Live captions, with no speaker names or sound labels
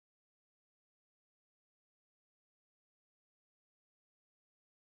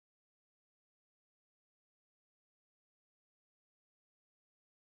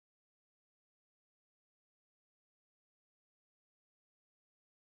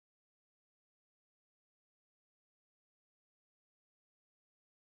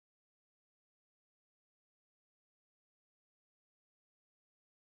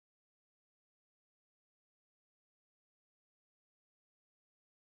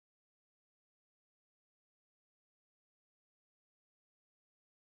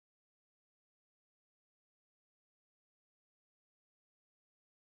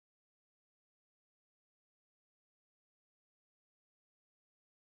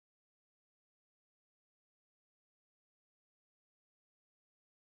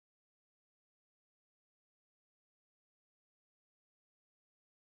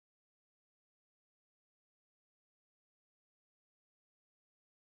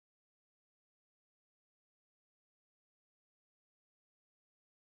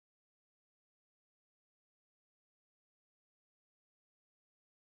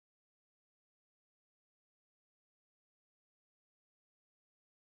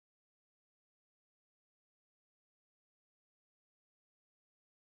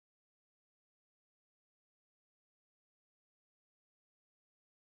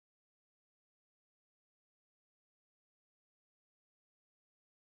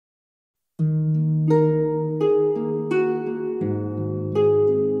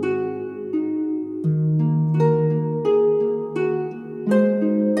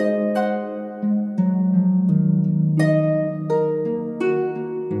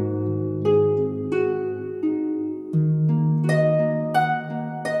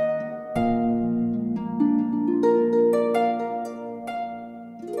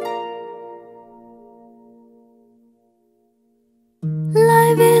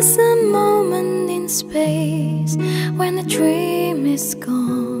is a moment in space when the dream is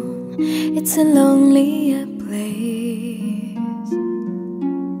gone. It's a lonelier place.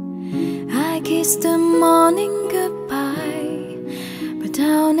 I kiss the morning goodbye, but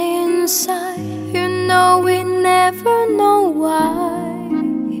down inside, you know we never know why.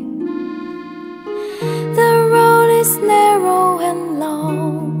 The road is narrow and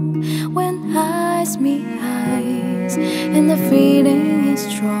long when eyes meet eyes, and the feeling is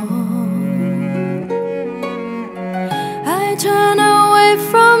strong. I turn away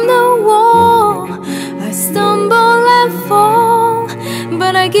from the wall, I stumble and fall,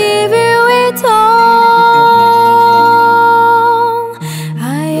 but I give you it all.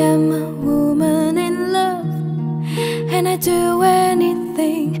 I am a woman in love, and I do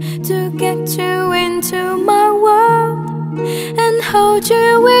anything to get you into my world and hold you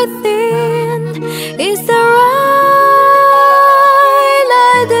within. Is the right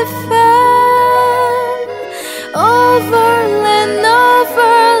I defend over and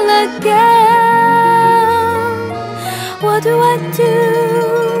over again? What do I do?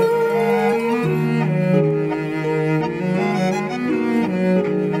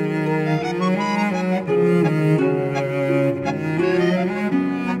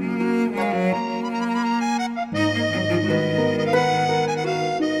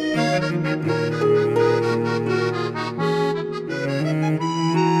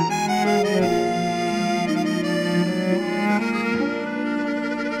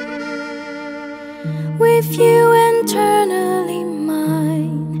 With you eternally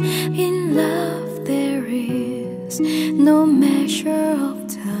mine, in love there is no measure of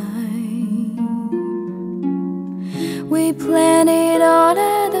time. We planned it all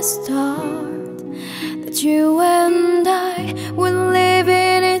at the start, that you and I would live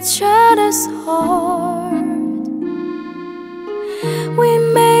in each other's heart. We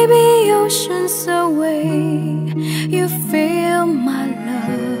may be oceans away, you feel my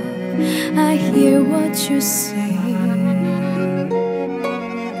love, I hear what you say.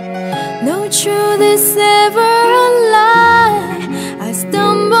 No truth is ever a lie, I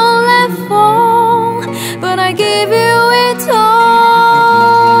stumble and fall, but I give you it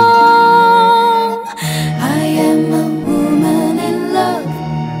all. I am a woman in love,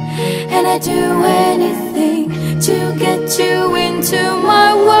 and I do anything to get you into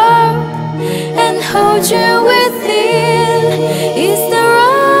my world and hold you within. Is the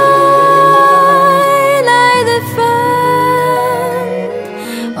right I defend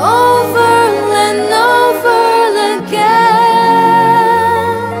over and over again?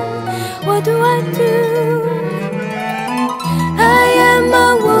 What do I do? I am a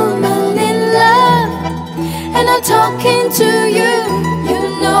woman in love, and I'm talking to you. You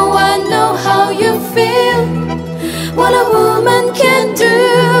know I know how you feel. What a woman can do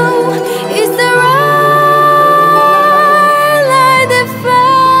is the right I defend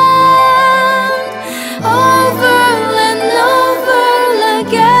over and over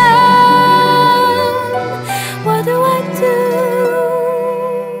again. What do I do?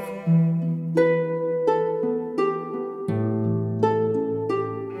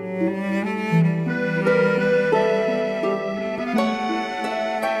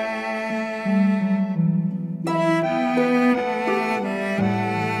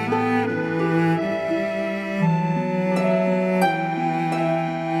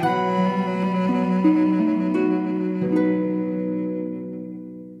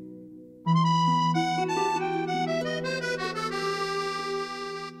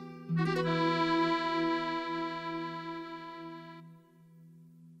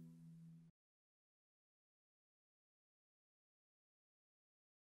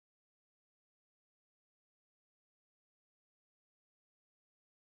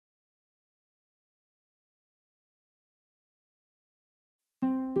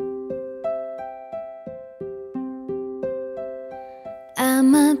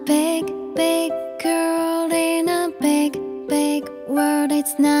 I'm a big, big girl in a big, big world.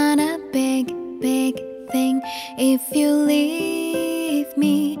 It's not a big, big thing if you leave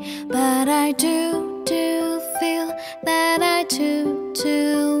me, but I do feel that I too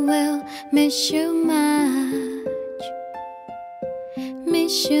will miss you much,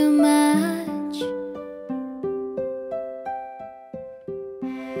 miss you much.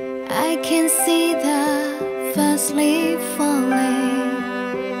 I can see the first leaf falling.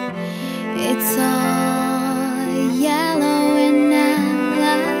 It's all yellow in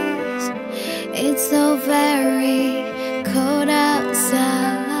eyes. It's so very cold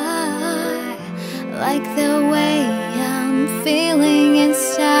outside, like the way I'm feeling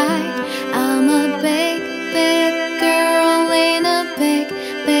inside. I'm a big, big girl in a big,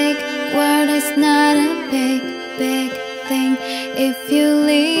 big big world, it's not a big, big thing if you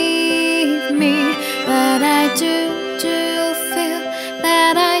leave me. But I do feel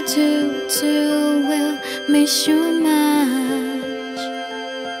that I do will miss you much,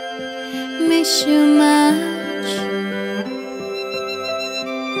 miss you much.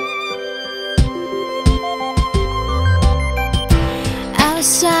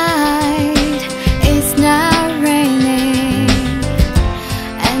 Outside it's now raining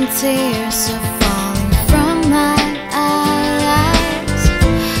and tears are falling from my eyes.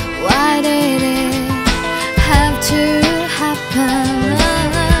 Why did it have to happen?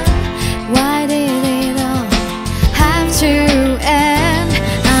 Why did it all have to end?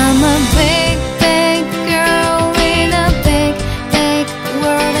 I'm a big, big girl in a big, big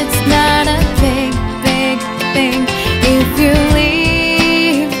world. It's not a big, big thing if you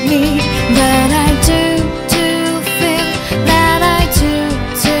leave me. But I do feel that I do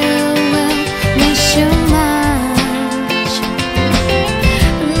will miss you much,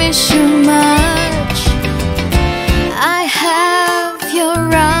 miss you much. I have your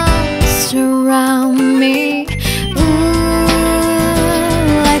arms around me,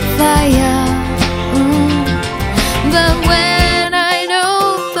 like fire, but when I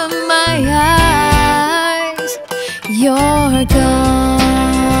open my eyes, you're gone.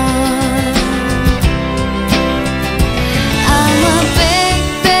 I'm a big,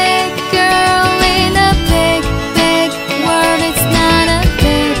 big girl in a big, big world. It's not a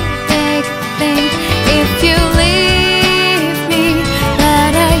big, big thing if you leave me.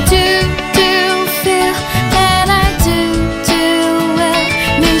 But I do feel that I do will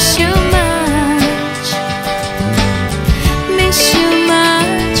miss you much, miss you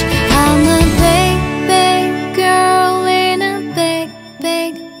much. I'm a big, big girl in a big,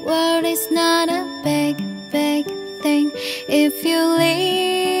 big world. It's not a big, big thing if you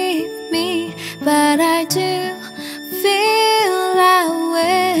leave me. But I do feel I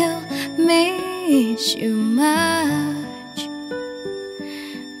will miss you much,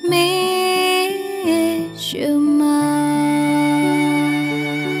 miss you much.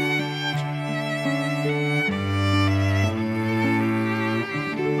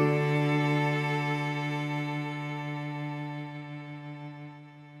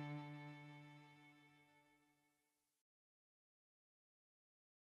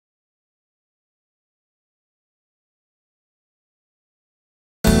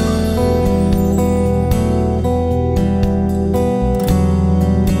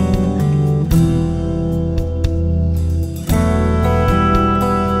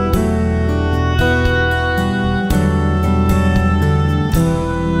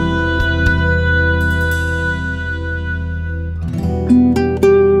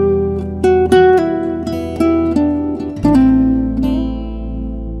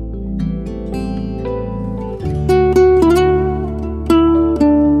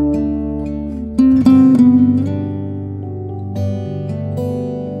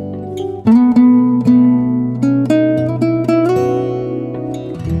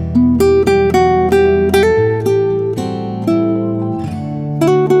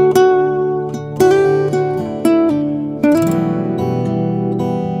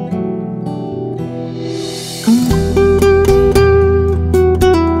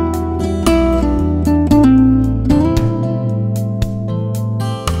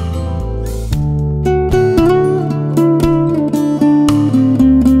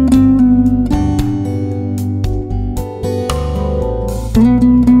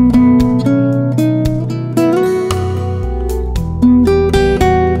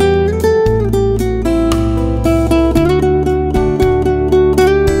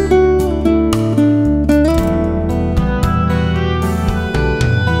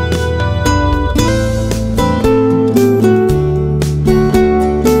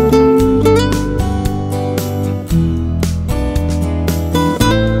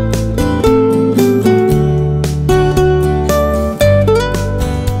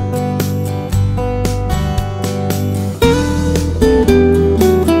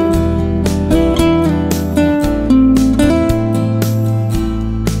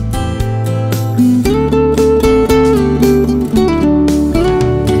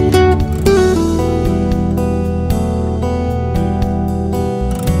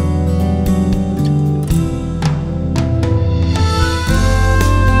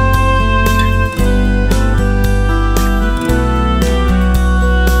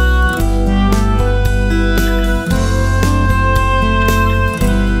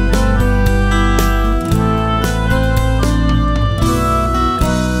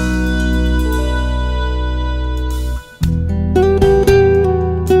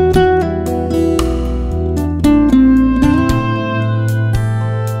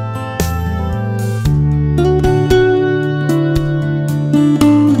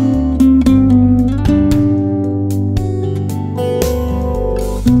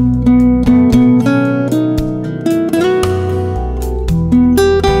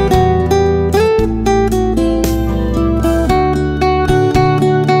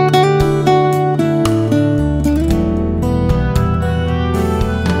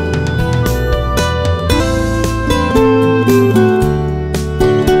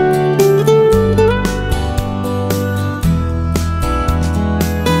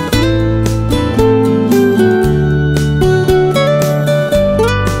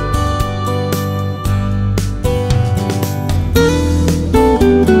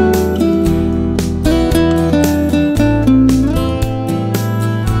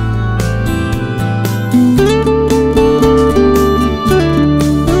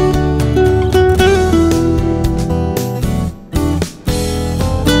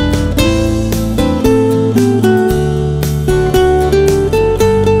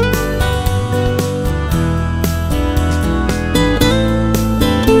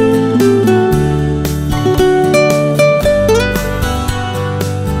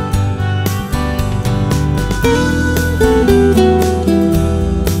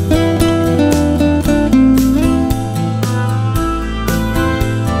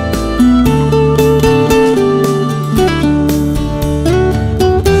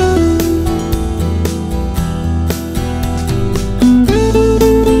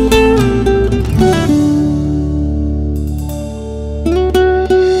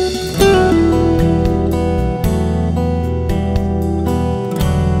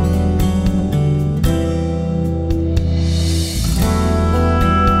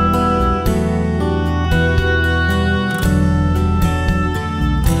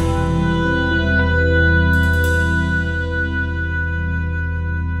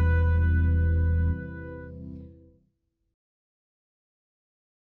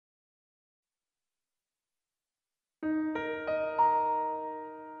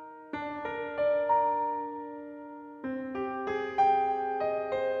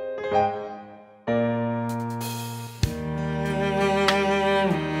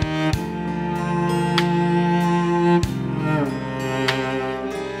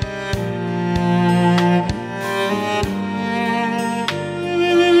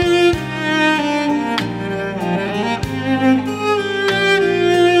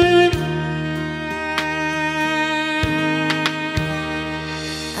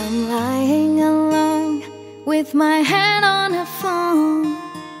 I'm lying alone with my hand on the phone,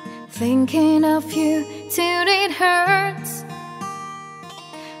 thinking of you till it hurts.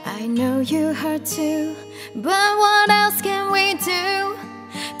 I know you hurt too, but what else can we do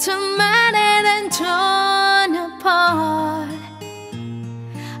to mend it and torn apart?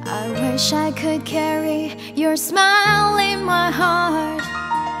 I wish I could carry your smile in my heart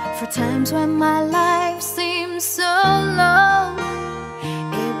for times when my life seems so low.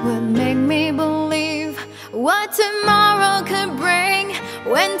 It would make me believe what tomorrow could bring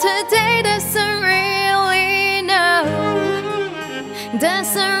when today doesn't really know.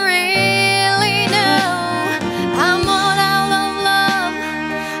 Doesn't really know. I'm all out of love.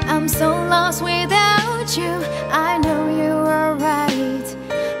 I'm so lost without you. I know you were right,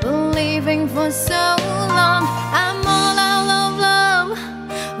 believing for so long. I'm all out of love.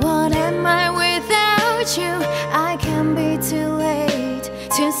 What am I without you? I can't be too late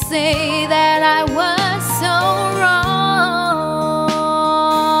to say that I was so wrong.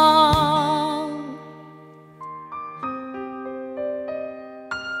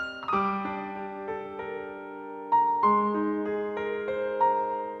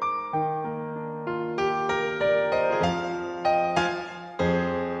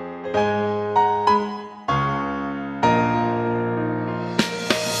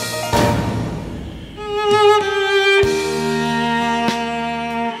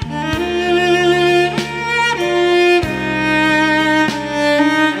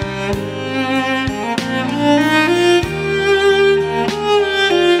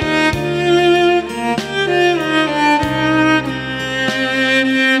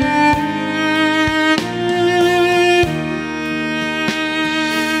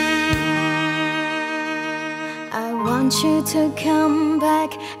 I want you to come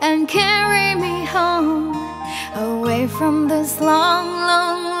back and carry me home, away from these long,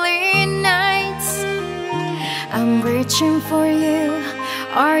 lonely nights. I'm reaching for you.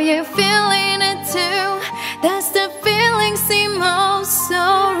 Are you feeling it too? Does the feeling seem oh so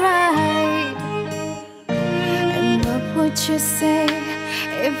right? And what would you say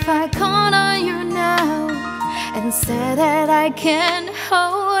if I called on you now and said that I can't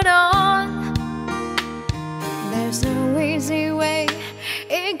hold on? There's no easy way,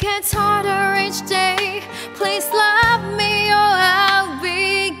 it gets harder each day. Please love me or I'll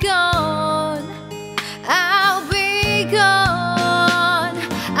be gone. I'll be gone.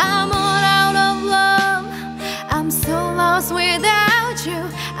 I'm all out of love. I'm so lost without you.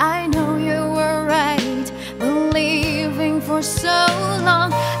 I know you were right, believing for so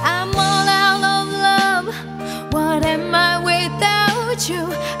long. I'm all out of love. What am I without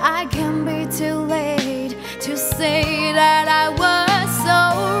you? I can't be too late to say that I was so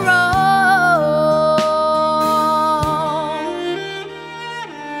wrong.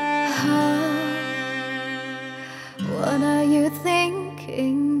 What are you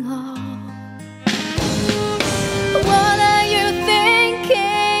thinking of? What are you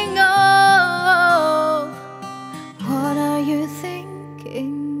thinking of? What are you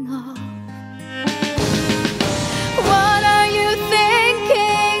thinking of? What are you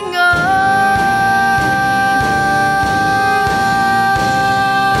thinking of?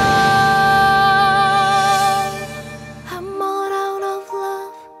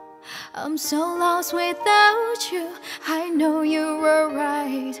 I'm so lost without you. I know you were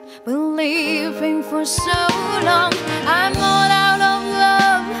right, believing for so long. I'm all out of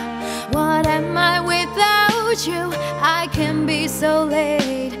love. What am I without you? I can be so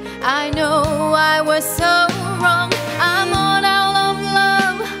late. I know I was so wrong. I'm all out of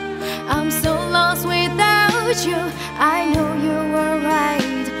love. I'm so lost without you. I know you were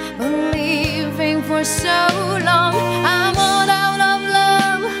right, believing for so long. I'm all out of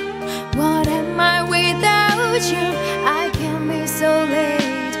love. What am I without you? I can't be so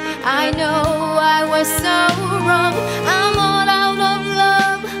late. I know I was so wrong. I'm all out of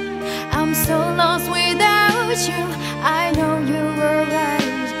love. I'm so lost without you. I know you were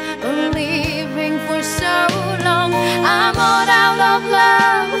right, believing for so long. I'm all out of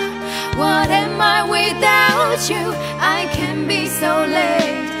love. What am I without you? I can't be so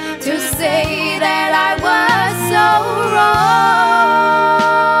late to say that I was so wrong.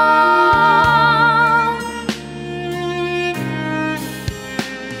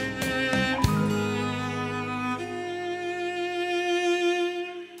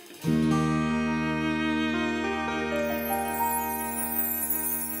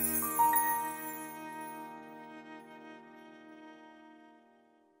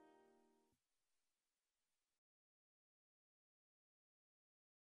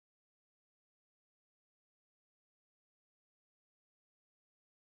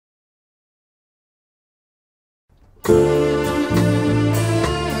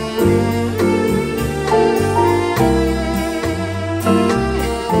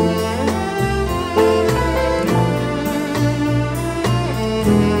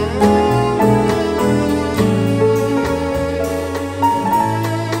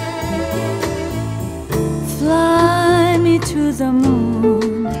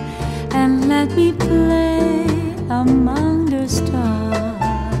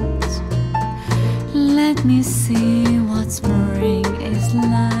 me see what spring is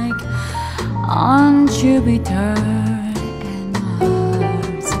like on Jupiter and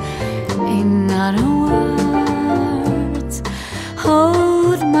Mars. In other words,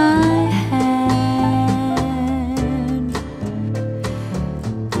 hold my hand.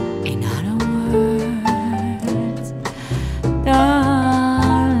 In other words,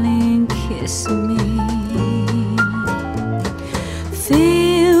 darling, kiss me.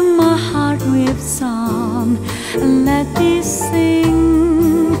 Fill my heart with song and let me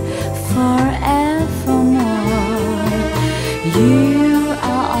sing forevermore. You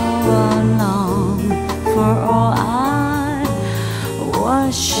are all along, for all I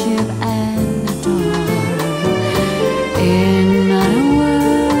worship and adore. In other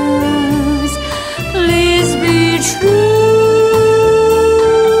words, please be true.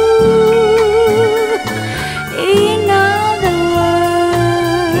 In other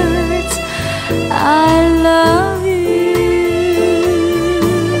words, I love you.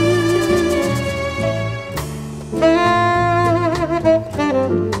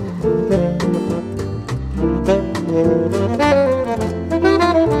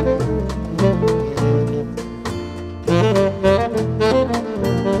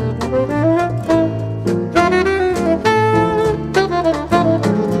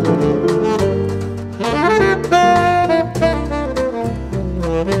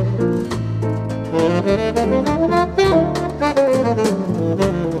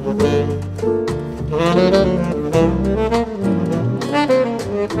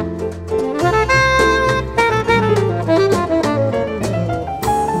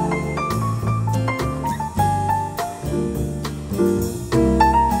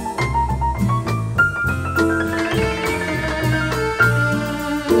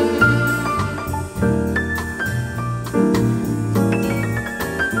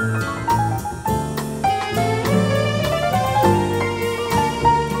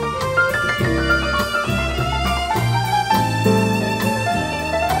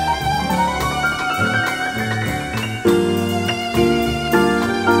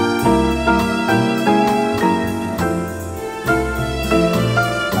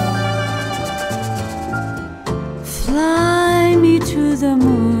 Fly me to the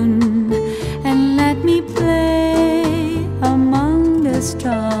moon and let me play among the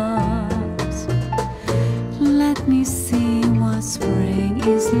stars. Let me see what spring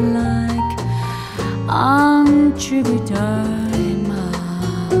is like on Jupiter and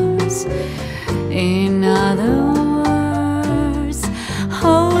Mars. In other words,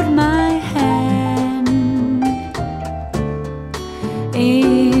 hold my hand.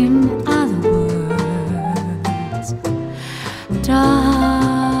 In other words,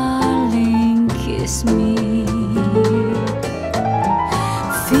 darling, kiss me.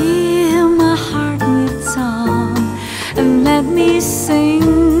 Fill my heart with song and let me sing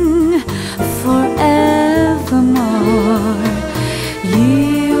forevermore.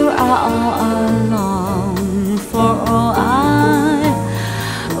 You are all along, for all I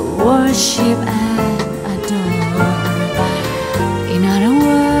worship and adore. In other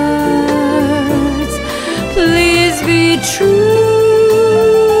words, please be true.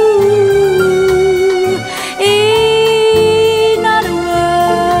 In other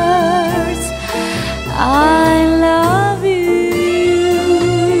words, I love you.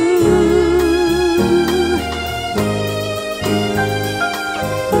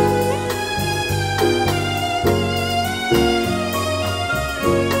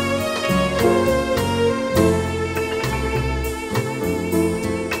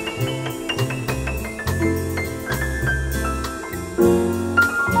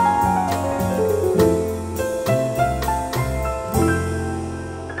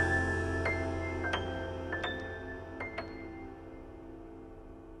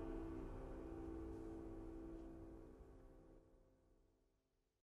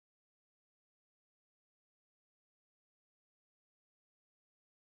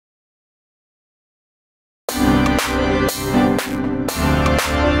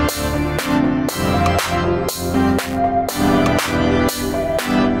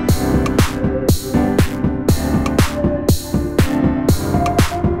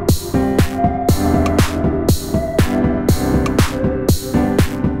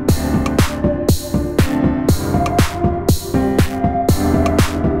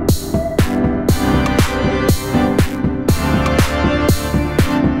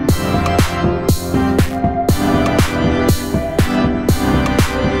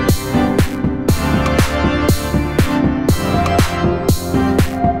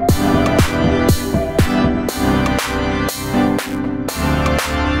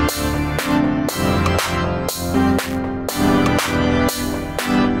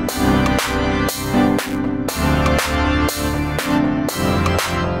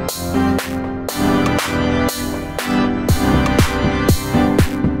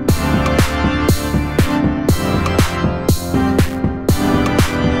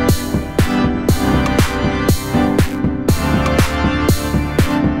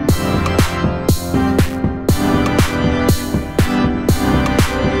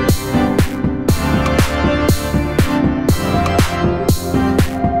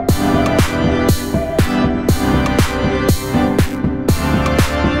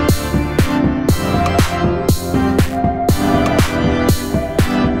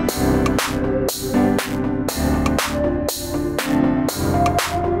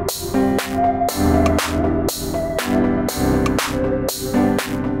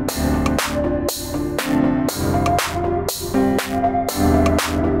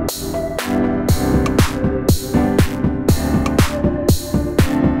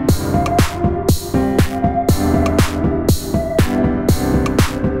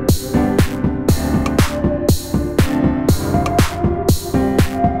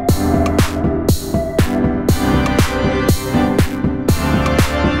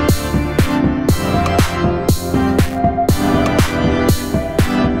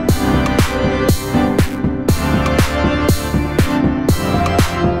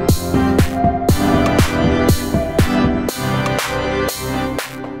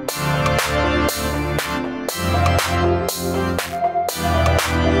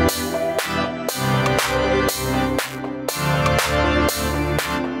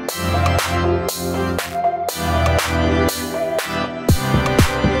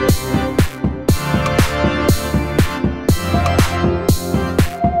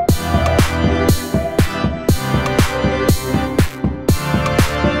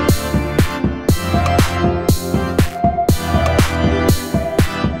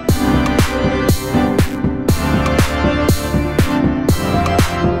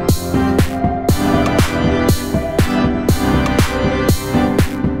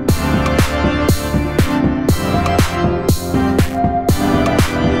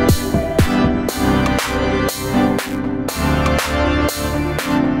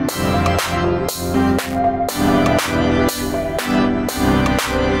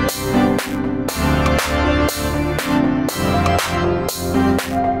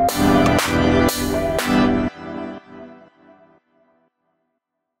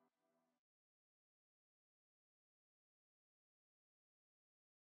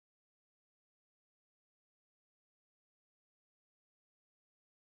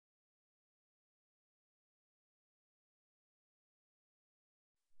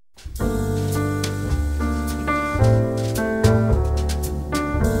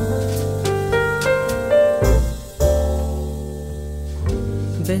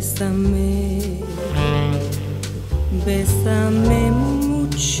 Bésame, bésame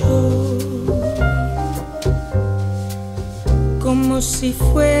mucho, como si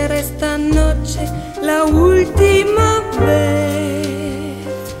fuera esta noche la última vez.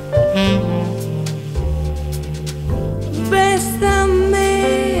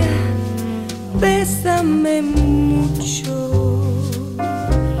 Bésame, bésame mucho,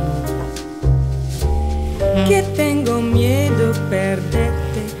 que tengo miedo perderte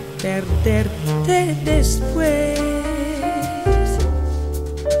después.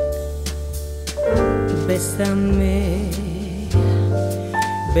 Bésame,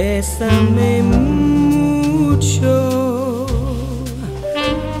 bésame mucho,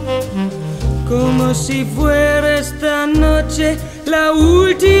 como si fuera esta noche la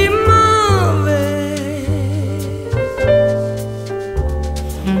última vez.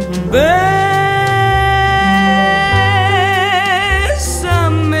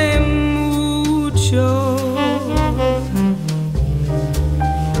 Bésame mucho,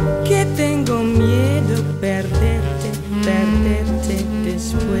 que tengo miedo perderte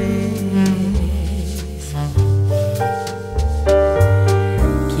después.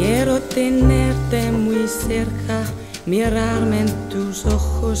 Quiero tenerte muy cerca, mirarme en tus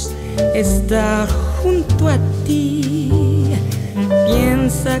ojos, estar junto a ti.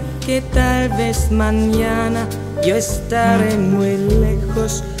 Piensa que tal vez mañana yo estaré muy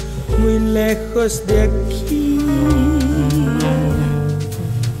lejos de aquí.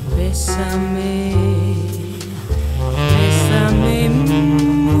 Bésame, bésame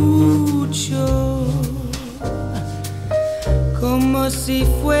mucho, como si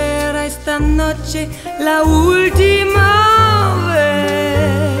fuera esta noche la última vez.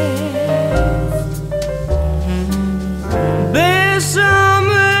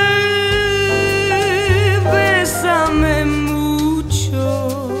 Bésame, bésame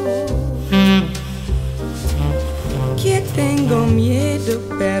mucho, que tengo miedo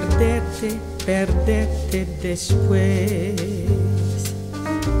perderte después.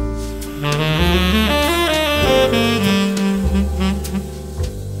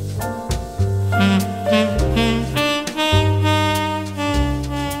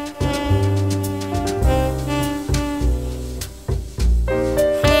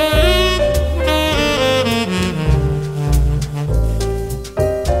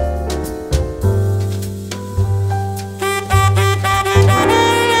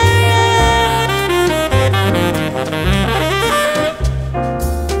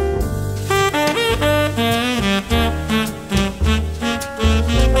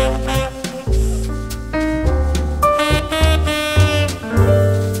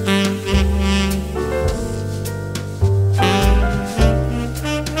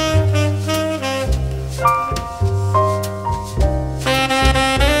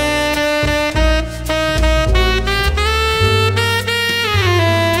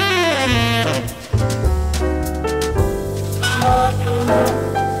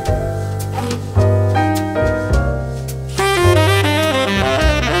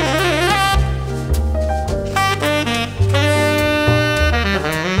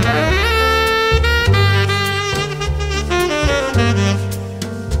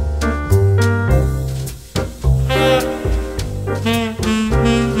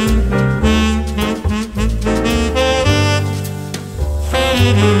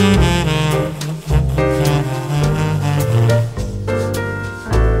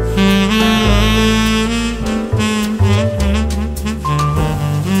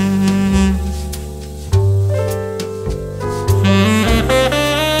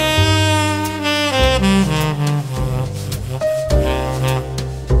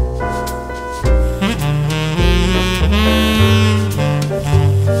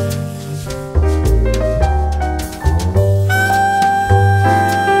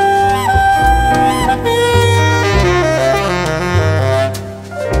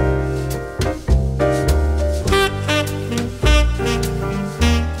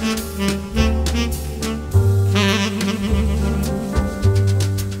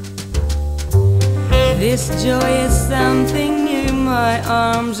 This joy is something new, my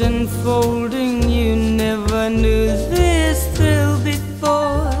arms enfolding you. Never knew this thrill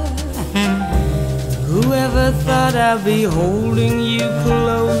before. Whoever thought I'd be holding you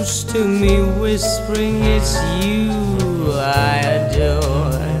close to me, whispering it's you I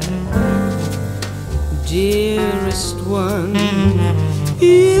adore. Dearest one,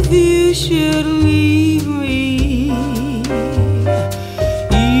 if you should leave me,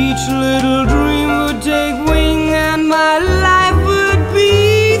 each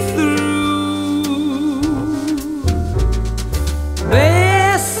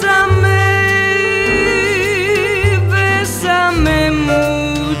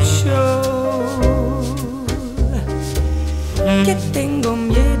tengo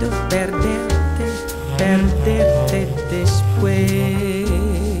miedo perderte, perderte después.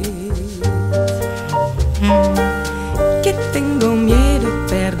 Que tengo miedo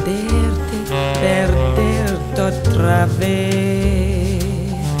perderte, perderte otra vez.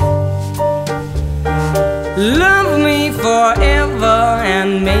 Love me forever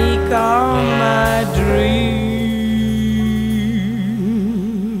and make all my dreams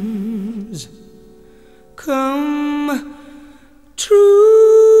come true.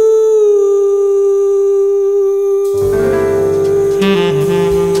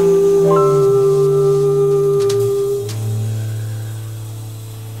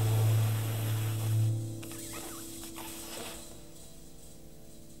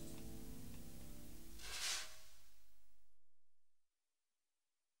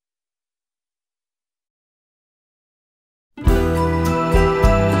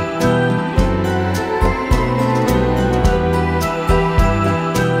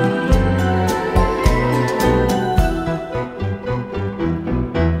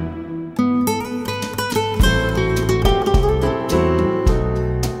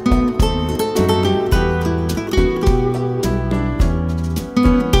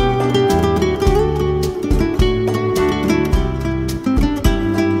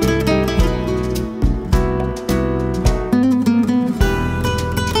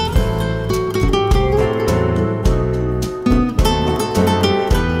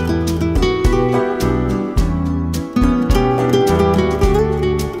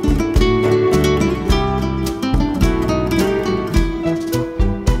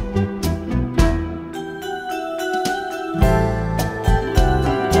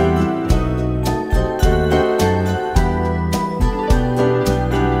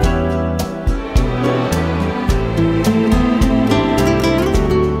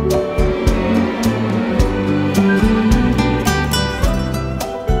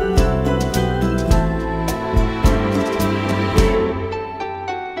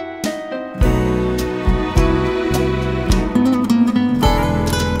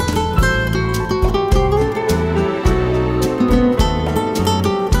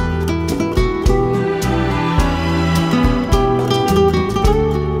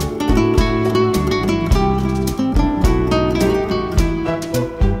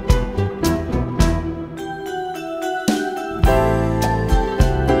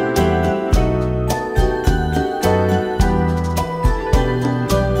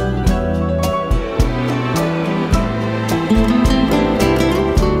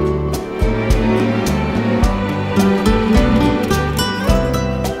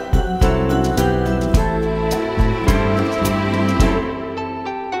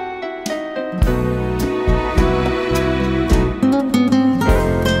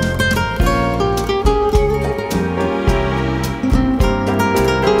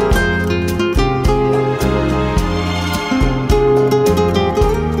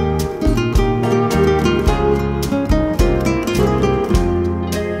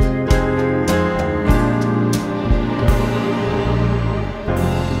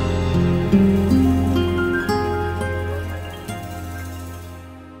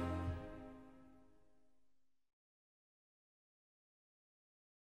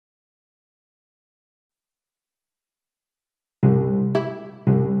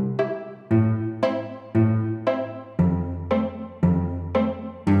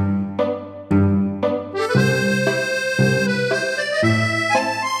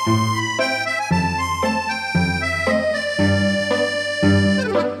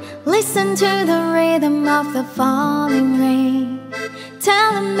 Listen to the rhythm of the falling rain,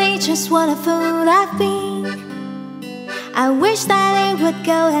 telling me just what a fool I've been. I wish that it would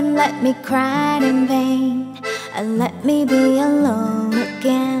go and let me cry in vain, and let me be alone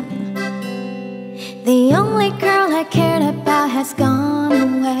again. The only girl I cared about has gone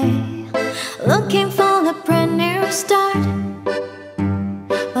away, looking for a brand new start.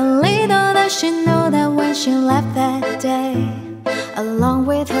 But little does she know that when she left that day, along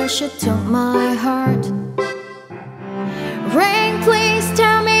with her she took my heart. Rain, please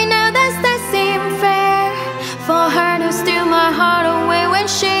tell me now, does that seem fair? For her to steal my heart away when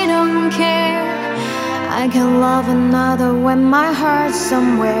she don't care. I can love another when my heart's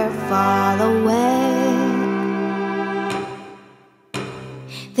somewhere far away.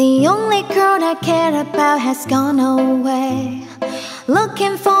 The only girl I cared about has gone away,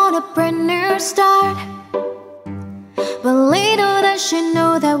 looking for a brand new start. But little does she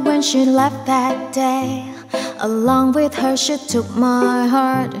know that when she left that day, along with her she took my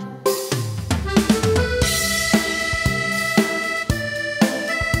heart.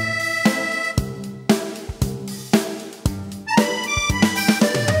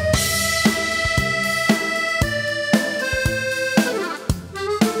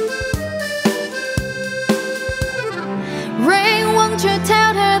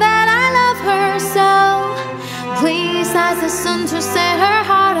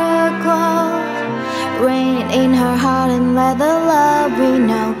 in her heart and let the love we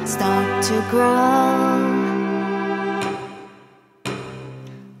know start to grow.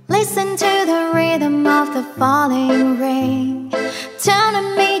 Listen to the rhythm of the falling rain,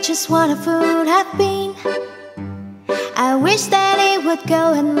 telling me just what a fool I've been. I wish that it would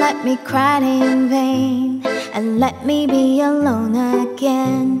go and let me cry in vain, and let me be alone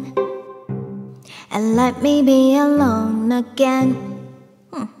again, and let me be alone again.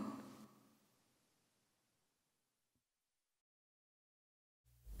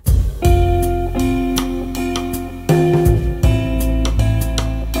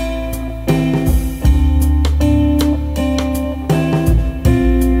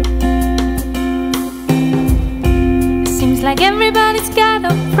 Like everybody's got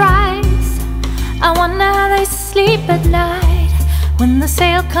a price. I wonder how they sleep at night. When the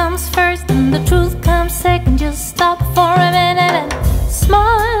sale comes first and the truth comes second, just stop for a minute and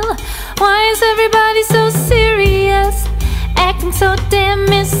smile. Why is everybody so serious, acting so damn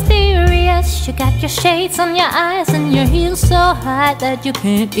mysterious? You got your shades on your eyes and your heels so high that you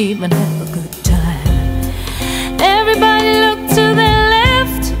can't even have a good time. Everybody look to the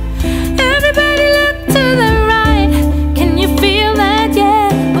left, everybody look to the right. You feel that, yeah,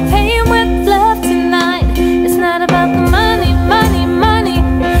 we're paying with love tonight. It's not about the money, money, money.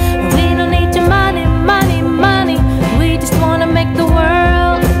 We don't need your money, money, money. We just wanna make the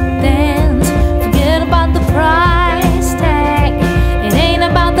world dance. Forget about the price tag. It ain't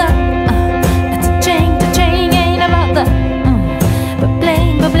about the it's a chain, ain't about the but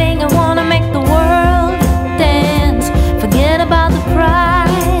bling, I wanna make the world dance. Forget about the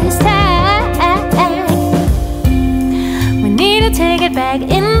price tag. Take it back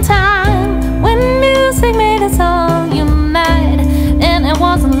in time, when music made us all unite. And it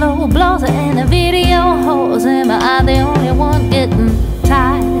wasn't low blows and a video hose, am I the only one getting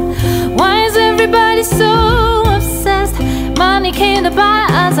tired? Why is everybody so obsessed? Money can't buy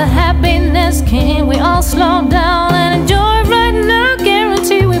us a happiness. Can't we all slow down and enjoy right now?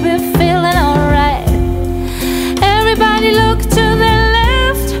 Guarantee we'll be feeling alright. Everybody look to the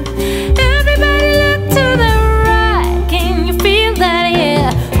left, everybody look to the right. Can you feel that?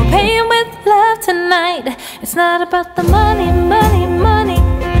 Yeah, we're paying with love tonight. It's not about the money, money, money.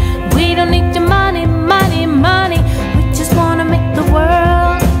 We don't need your money, money, money. We just wanna make the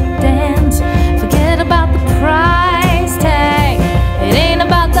world dance. Forget about the price tag. It ain't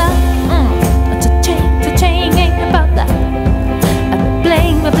about the cha-ching, ain't about the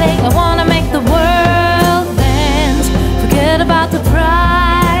bling, bling. I wanna make the world dance. Forget about the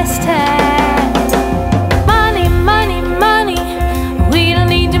price tag. Money, money, money. We don't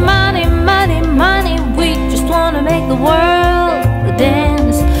need your money, money, money. We just wanna make the world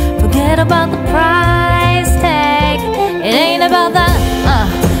dance. Forget about the price tag. It ain't about the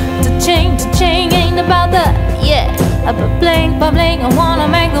cha-ching, ain't about the bling, bling. I wanna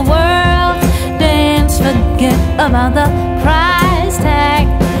make the world dance. Forget about the price tag.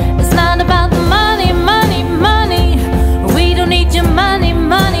 It's not about the money, money, money. We don't need your money,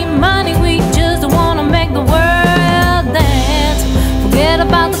 money, money. We just wanna make the world dance. Forget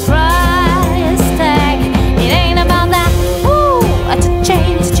about the price tag. It ain't about that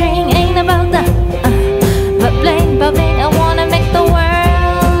cha-ching, ain't about the bling, bling. I wanna make the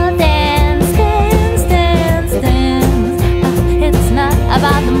world dance, dance, dance, dance. It's not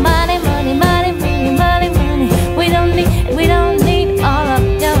about the money, money, money, money, money, money. We don't need all of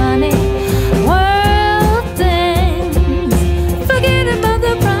your money. World dance. Forget about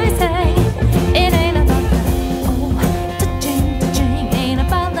the price tag. It ain't about the cha-ching, ain't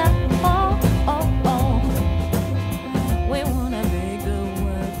about the We wanna make the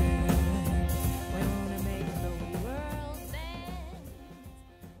world dance. We wanna make the world dance.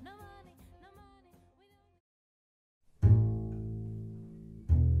 No money, no money.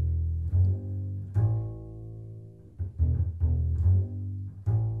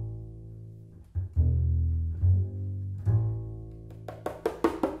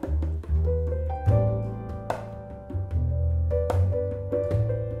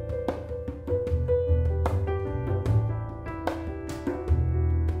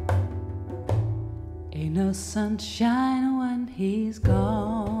 Ain't no sunshine when he's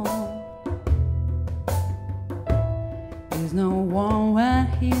gone. There's no warmth when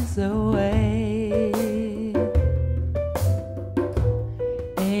he's away.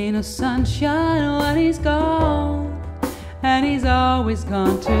 Ain't no sunshine when he's gone, and he's always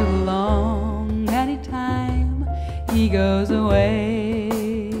gone too long. Anytime he goes away.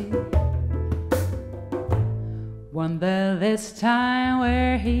 Wonder this time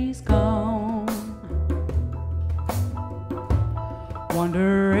where he's gone.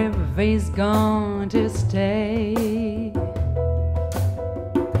 wonder if he's going to stay.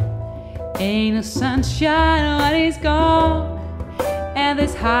 Ain't no sunshine when he's gone, and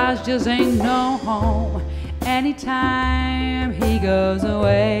this house just ain't no home anytime he goes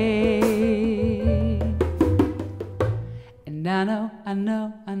away. And I know, I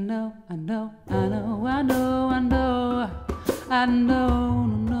know, I know, I know, I know, I know, I know, I know,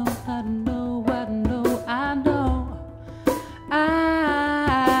 no, I know, I know, I know,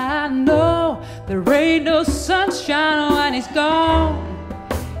 I know. There ain't no sunshine when he's gone,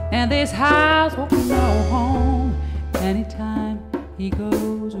 and this house won't be no home anytime he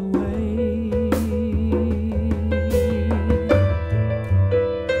goes away.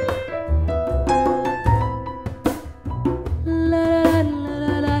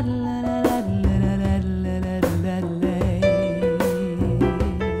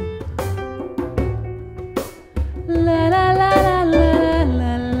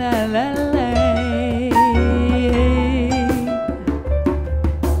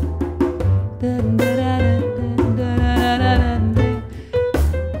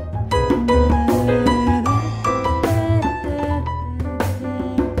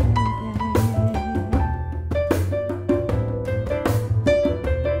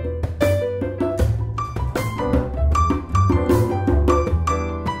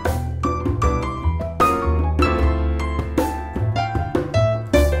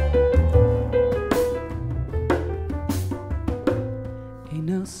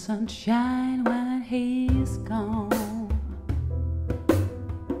 Sunshine when he's gone,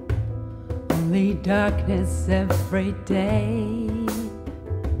 only darkness every day.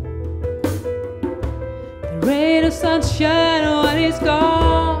 There ain't no sunshine when he's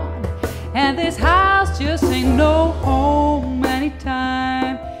gone, and this house just ain't no home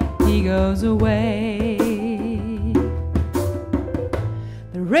anytime he goes away.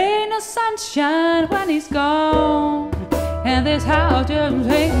 There ain't no sunshine when he's gone, and this house just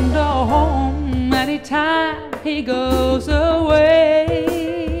ain't no home anytime he goes away.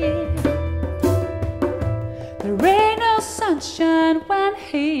 There ain't no sunshine when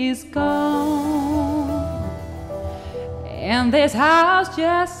he's gone, and this house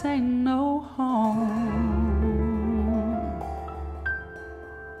just ain't no home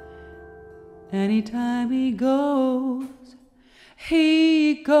anytime he goes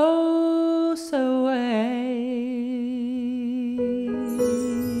away.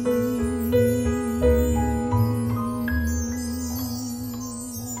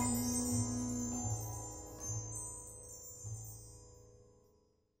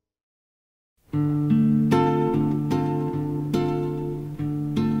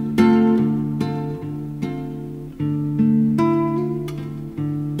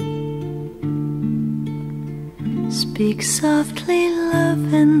 Speak softly,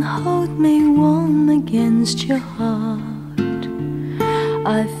 love, and hold me warm against your heart.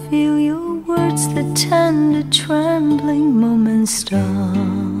 I feel your words, the tender trembling moments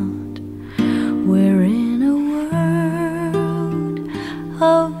start. We're in a world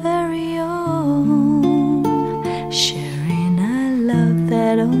of very own, sharing a love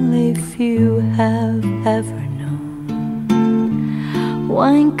that only few have ever known.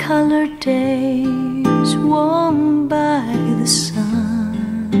 Wine-colored days warmed by the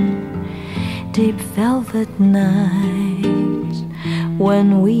sun, deep velvet nights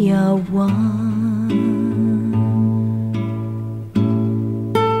when we are one.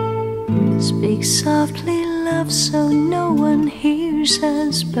 Speak softly, love, so no one hears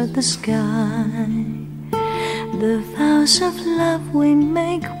us but the sky. The vows of love we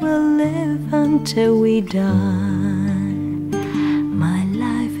make will live until we die. My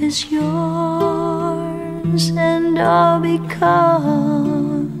life is yours, and all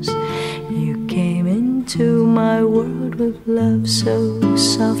because you came into my world with love so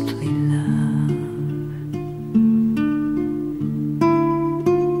softly, love.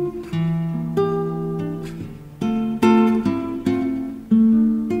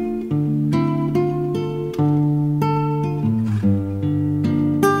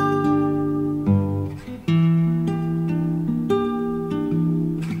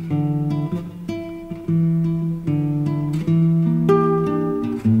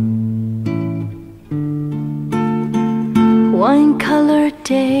 Wine-colored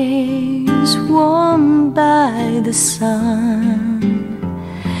days warmed by the sun,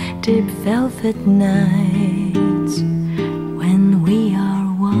 deep velvet nights when we are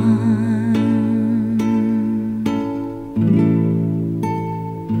one.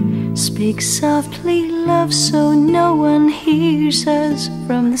 Speak softly, love, so no one hears us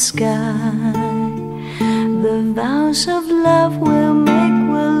from the sky. The vows of love will make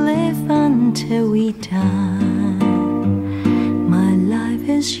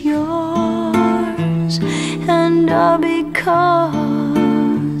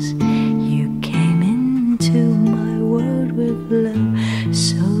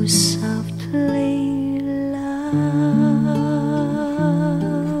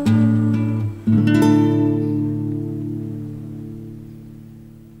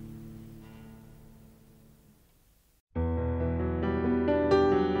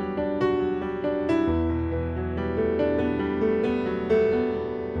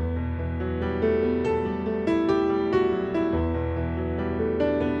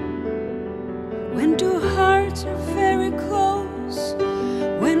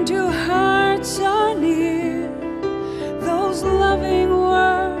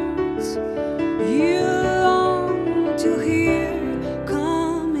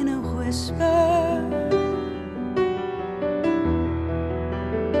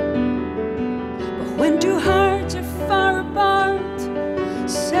when two hearts are far apart,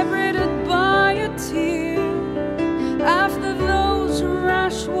 separated by a tear. After those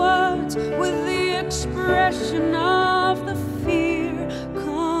rash words with the expression of the fear,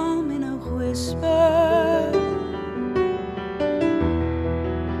 come in a whisper.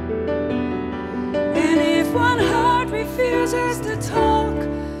 And if one heart refuses to talk,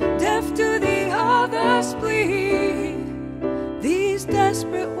 deaf to the other's plea, these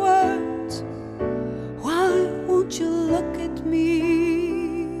desperate words, why won't you look at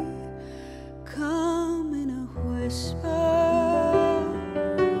me? Come in a whisper.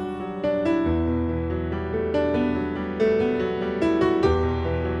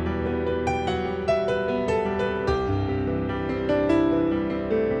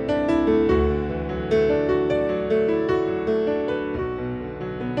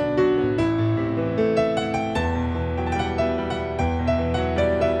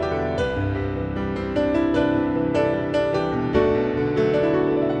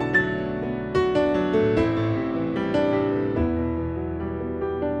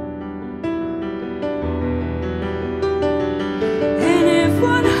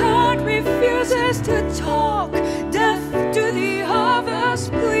 To talk, deaf to the other's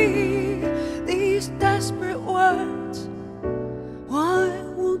plea, these desperate words, why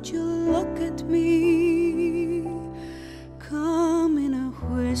won't you look at me? Come in a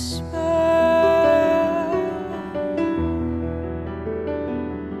whisper.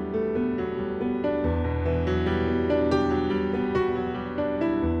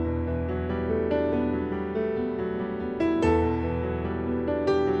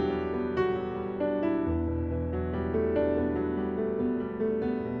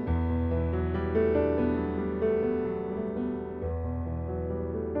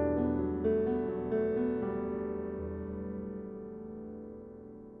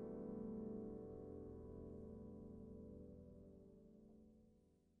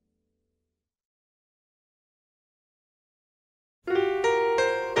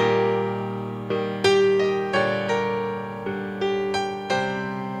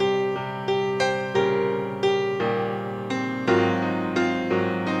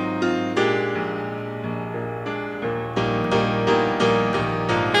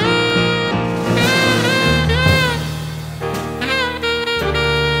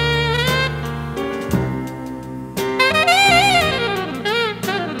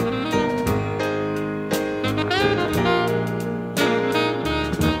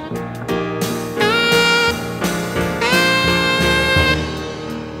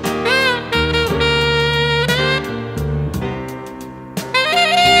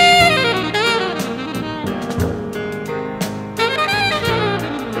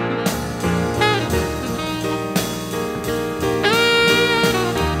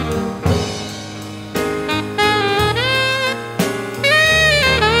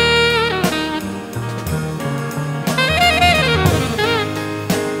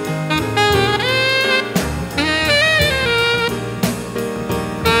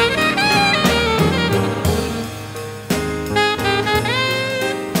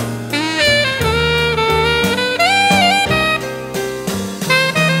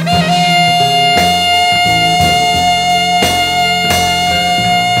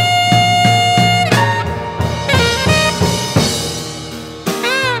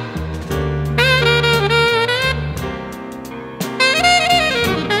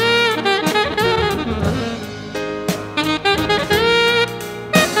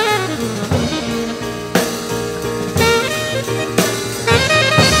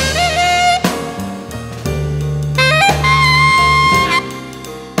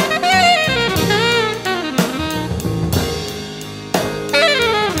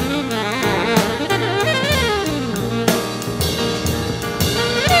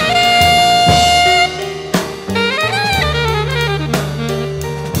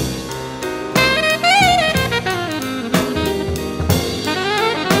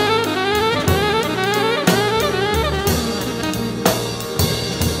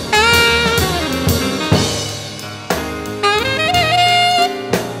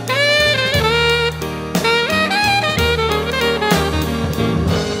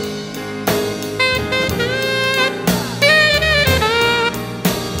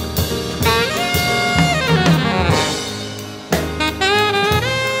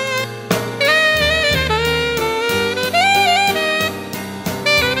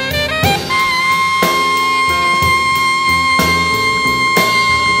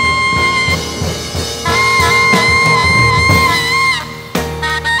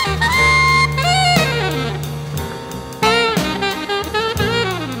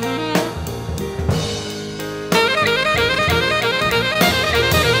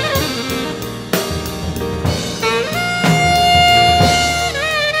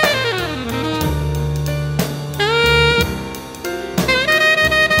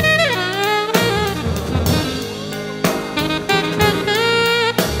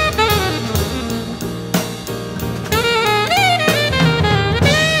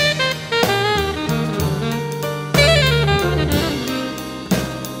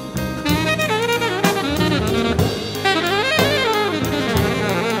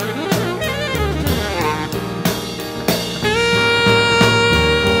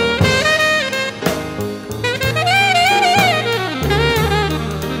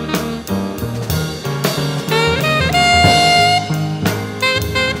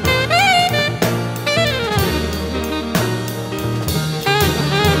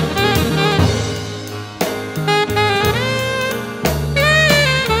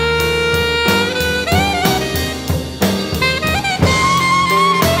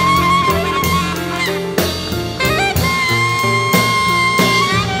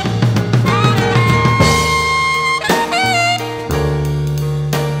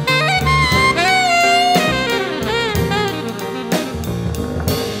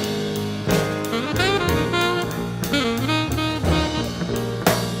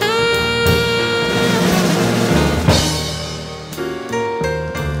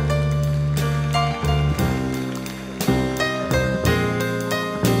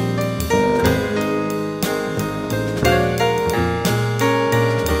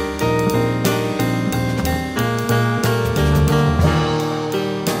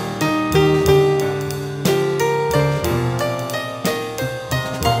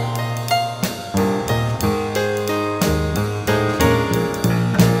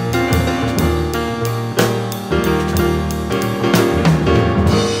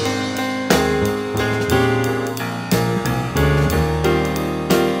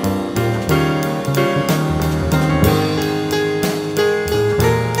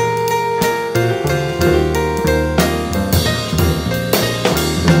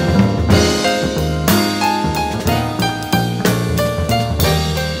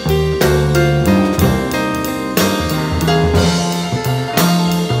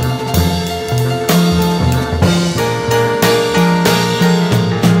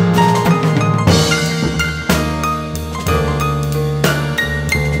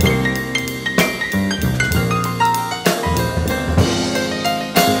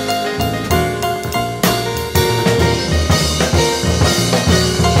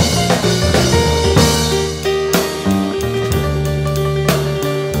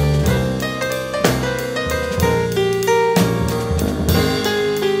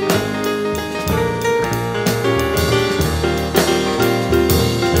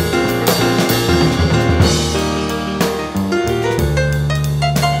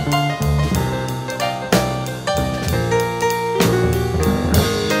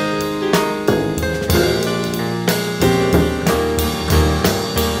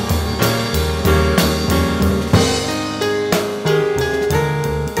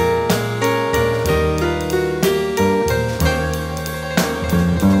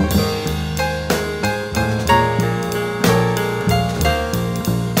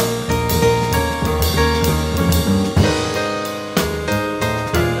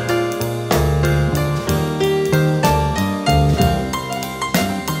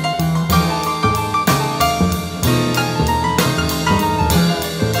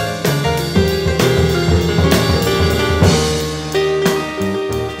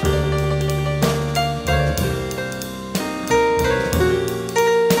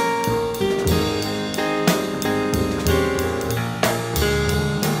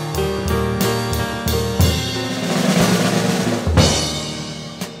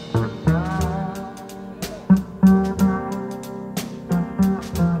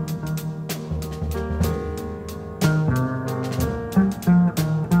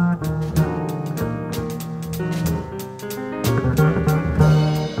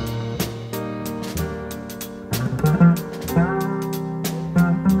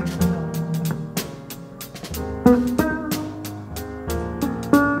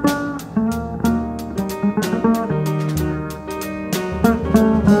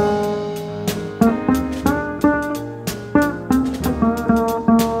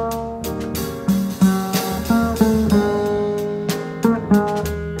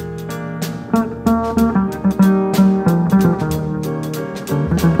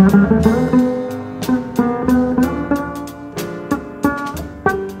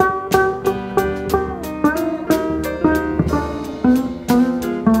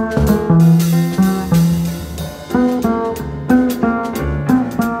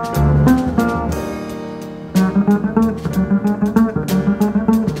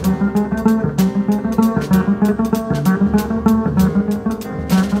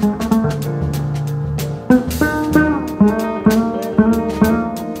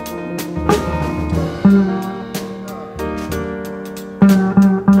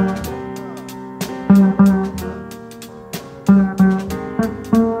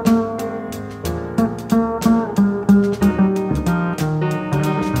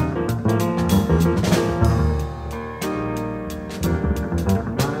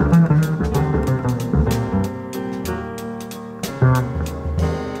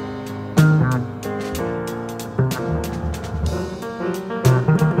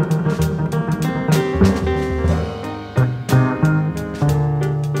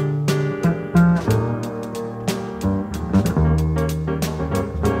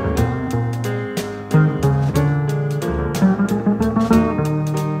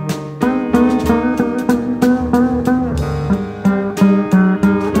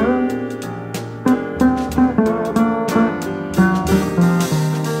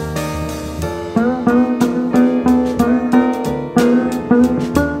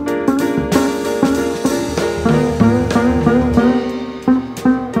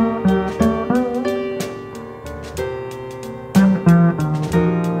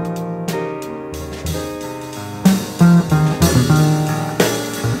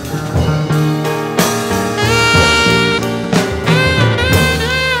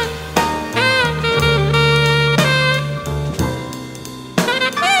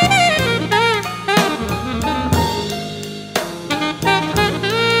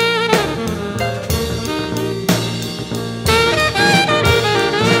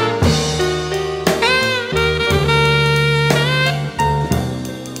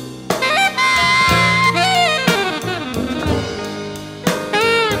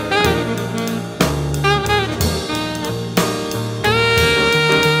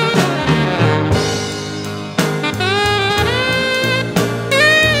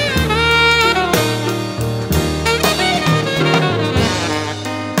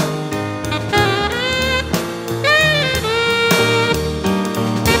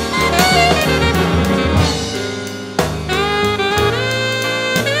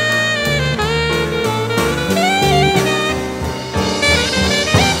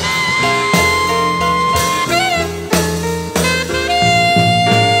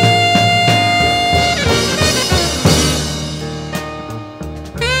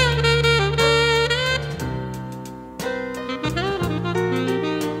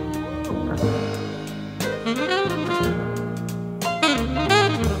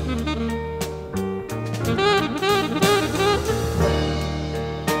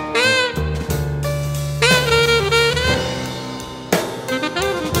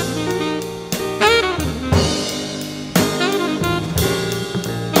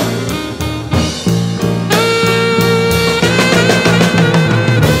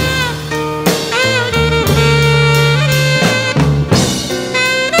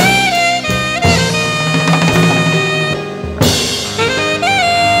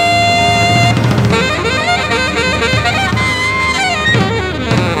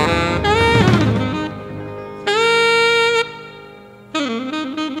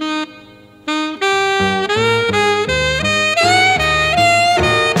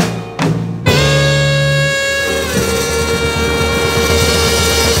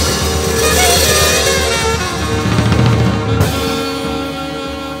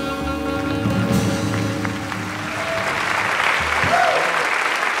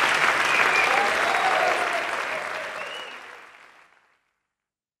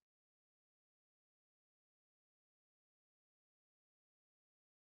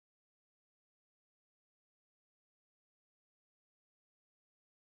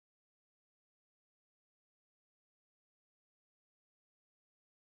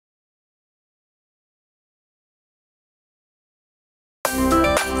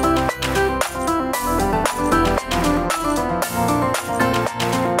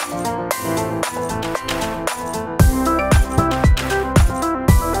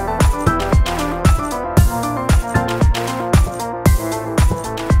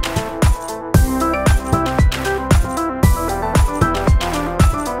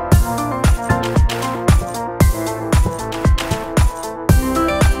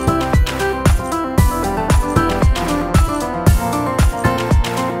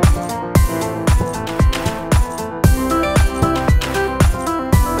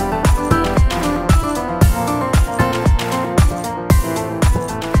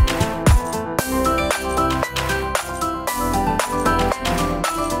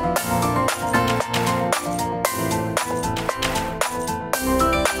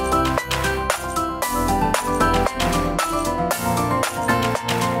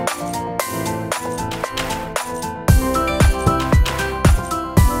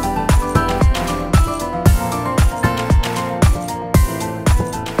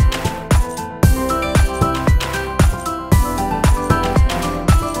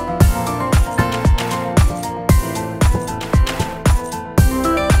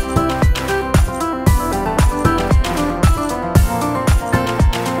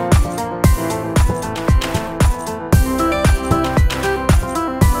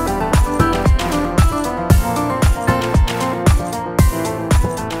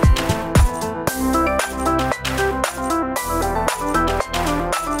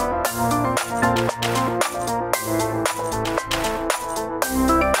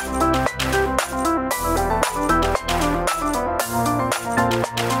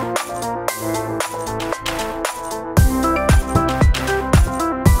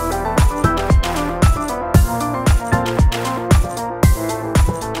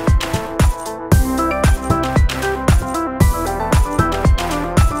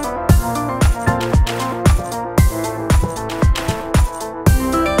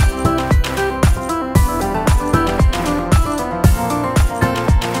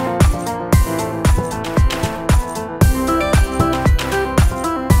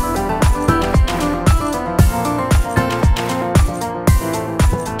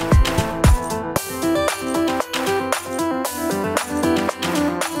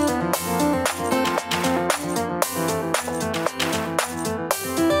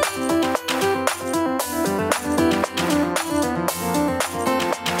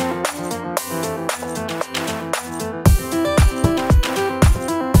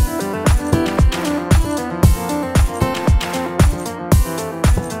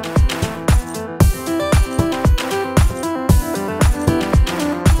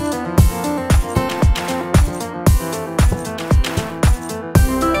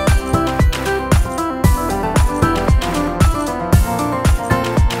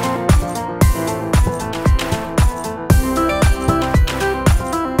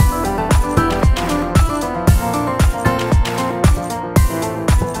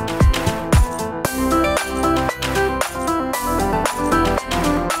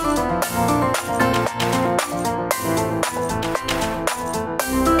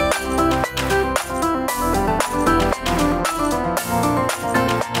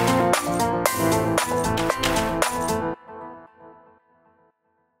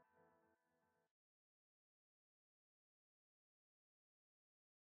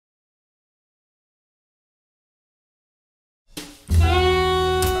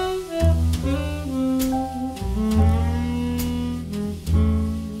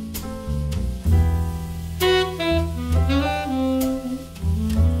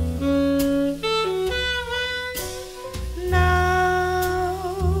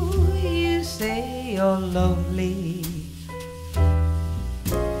 you're lonely,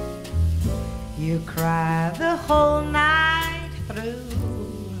 you cry the whole night through.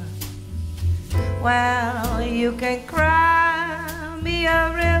 Well, you can cry me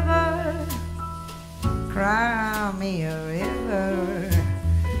a river, cry me a river.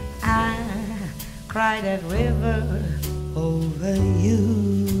 I cry that river over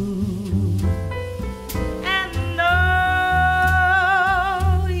you. And though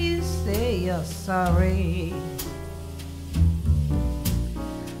you say you're sorry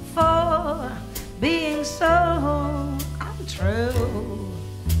for being so untrue,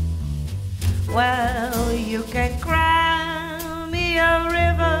 well, you can cry me a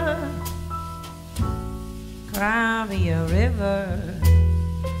river, cry me a river.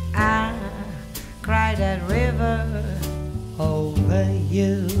 I cry that river over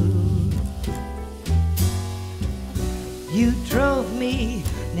you. You drove me,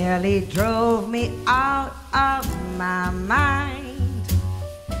 nearly drove me out of my mind.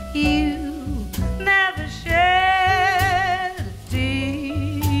 You never shed a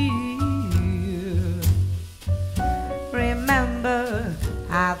tear. Remember,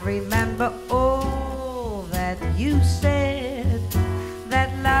 I remember all that you said, that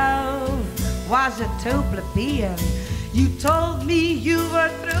love was a plebeian. You told me you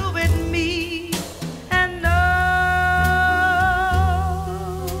were through with me, and oh,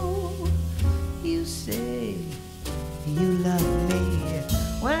 you say you love me.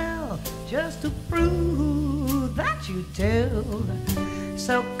 Well, just to prove that you do,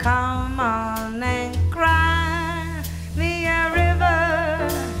 so come on and cry me a river,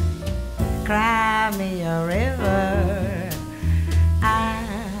 cry me a river.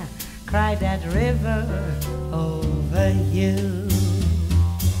 I cry that river over you.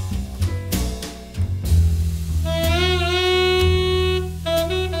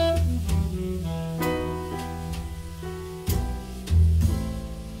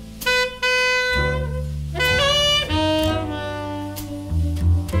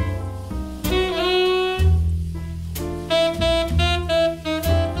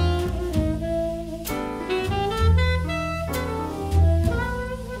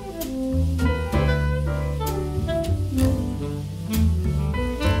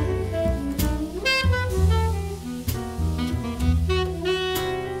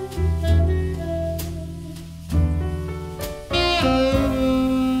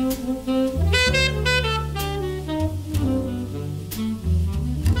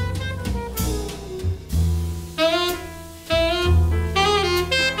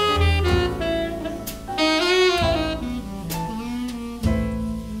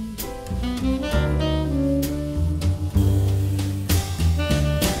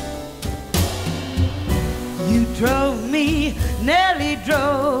 Drove me, nearly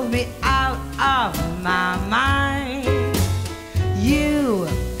drove me out of my mind. You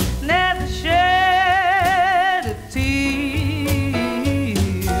never shed a tear.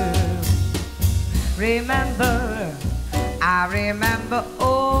 Remember, I remember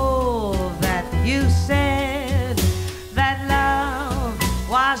all that you said, that love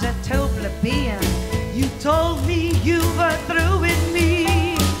was a plebeian. You told me you were through with me.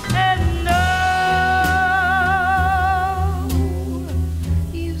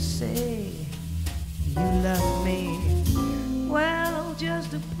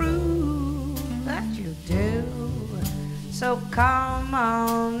 So come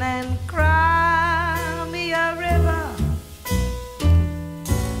on and cry me a river,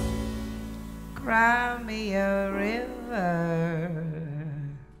 cry me a river.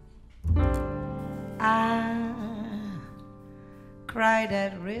 I cry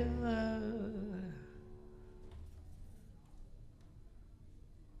that river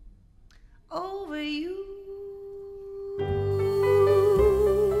over you.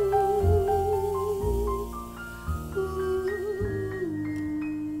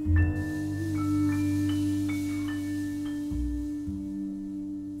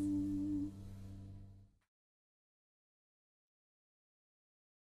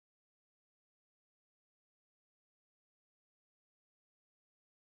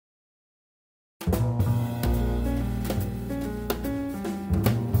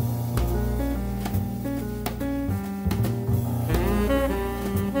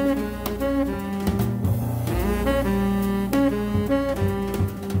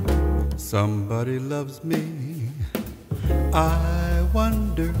 Somebody loves me, I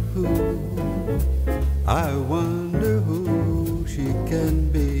wonder who, I wonder who she can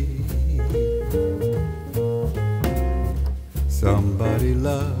be. Somebody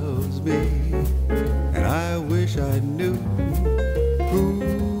loves me, and I wish I knew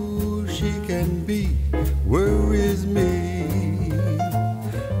who she can be.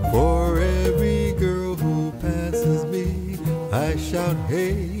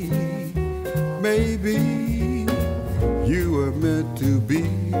 to be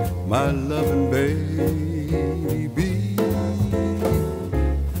my loving baby.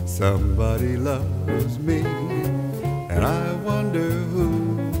 Somebody loves me, and I wonder who.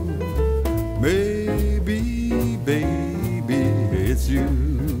 Maybe, baby, it's you.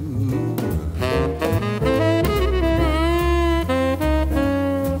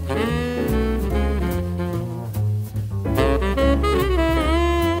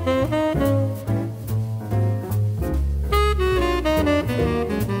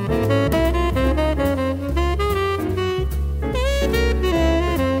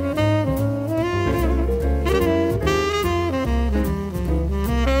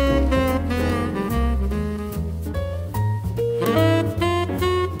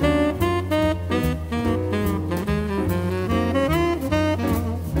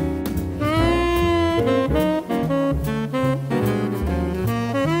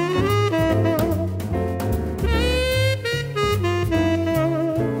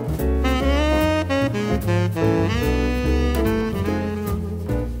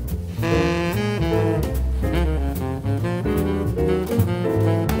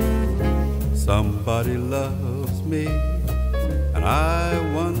 Somebody loves me, and I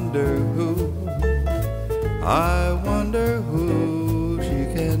wonder who. I wonder who she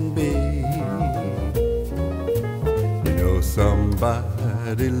can be. You know,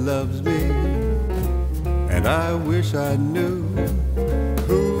 somebody loves me, and I wish I knew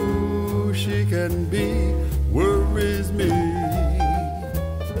who she can be. Worries me,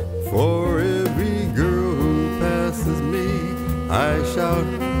 for every girl who passes me, I shout,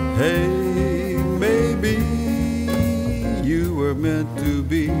 hey, maybe you were meant to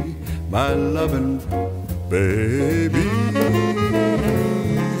be my loving baby.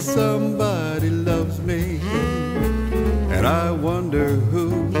 Somebody loves me, and I wonder who.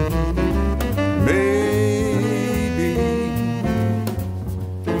 Maybe,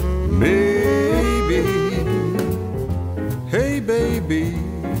 maybe, hey baby,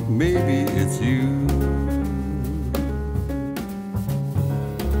 maybe it's you.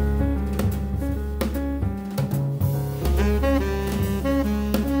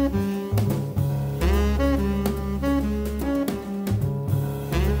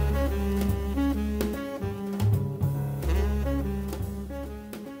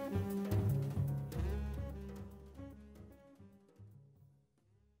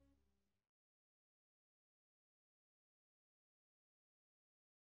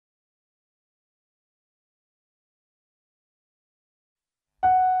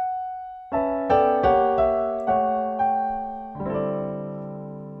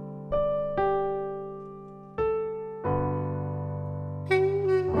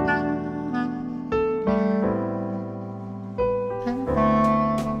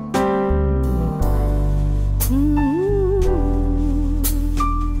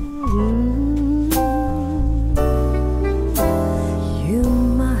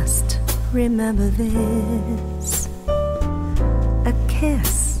 Remember this, a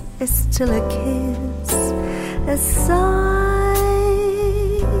kiss is still a kiss, a sigh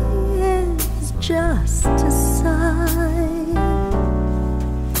is just a sigh.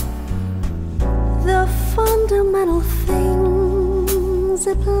 The fundamental things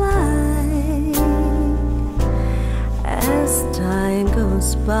apply as time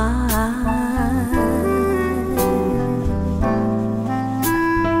goes by.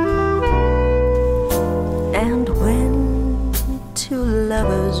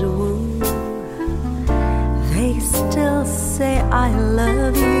 Lovers woo, they still say I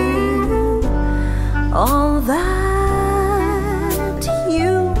love you. On that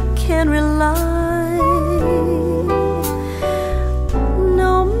you can rely,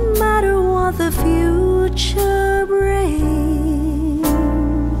 no matter what the future brings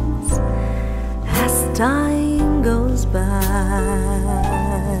as time goes by.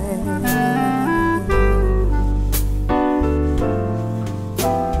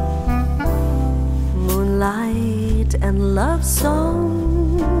 And love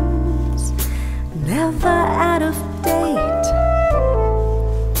songs never out of date,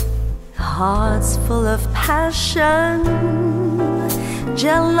 hearts full of passion,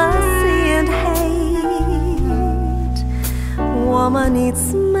 jealousy and hate. Woman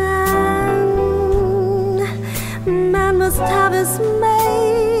needs man, man must have his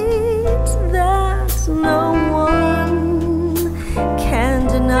mate. That no one can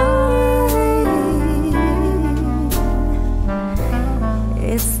deny.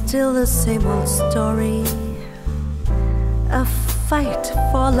 It's still the same old story, a fight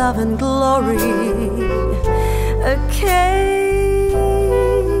for love and glory, a case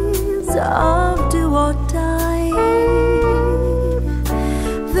of do or die.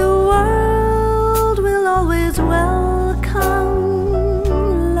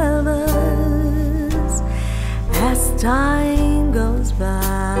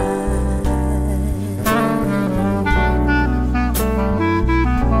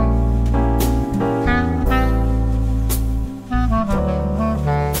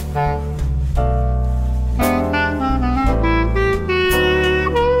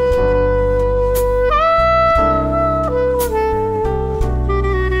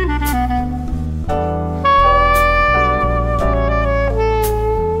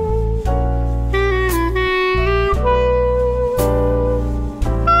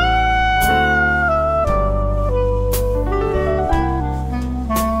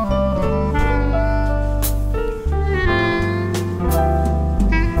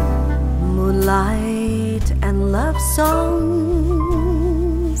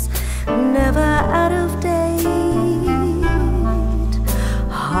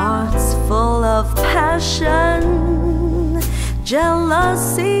 passion,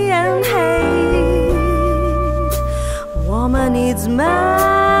 jealousy and hate. Woman needs man,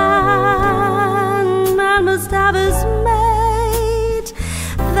 man must have his mate.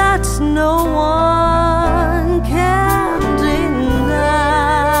 That no one can deny.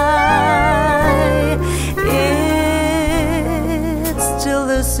 It's still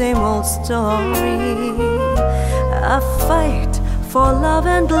the same old story, a fight for love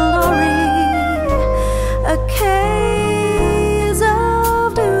and glory, a case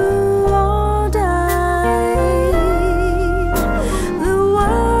of do or die. The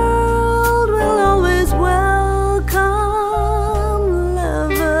world will always welcome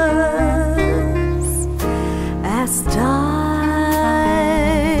lovers as time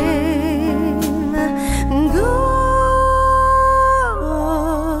goes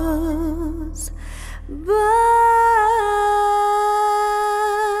by.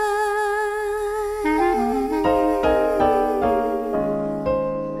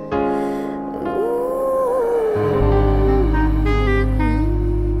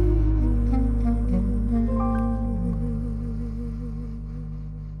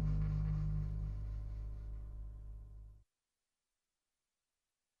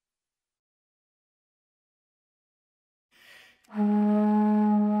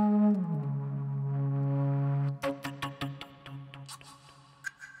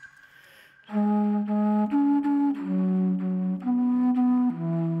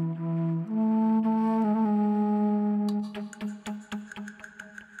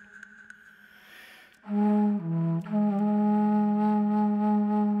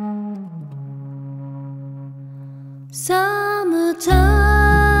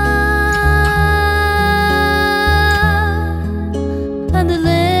 Summertime and the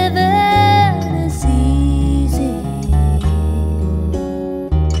living is easy.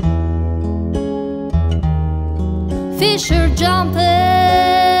 Fish are jumping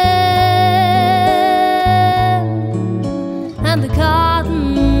and the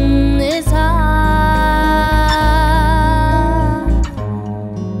cotton is high.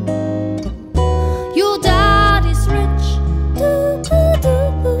 Your daddy's rich,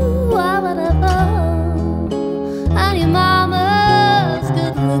 and your mama's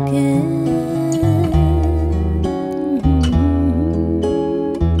good looking.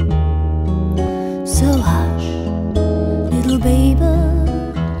 So hush, little baby,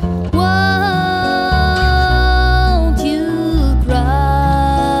 won't you cry?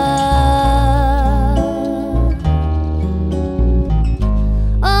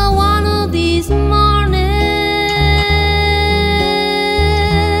 Oh, one of these mornings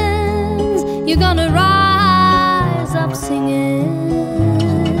you're gonna rise up singing.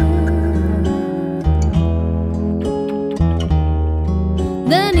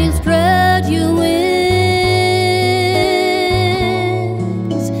 Then you spread your wings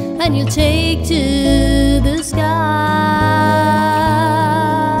and you take to the sky.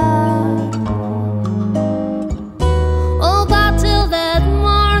 Oh, but till that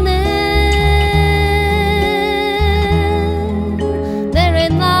morning, there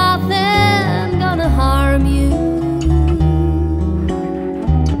ain't nothing gonna harm you.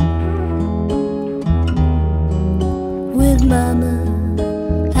 With mama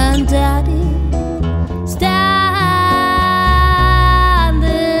and daddy standing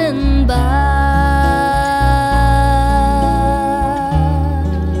by.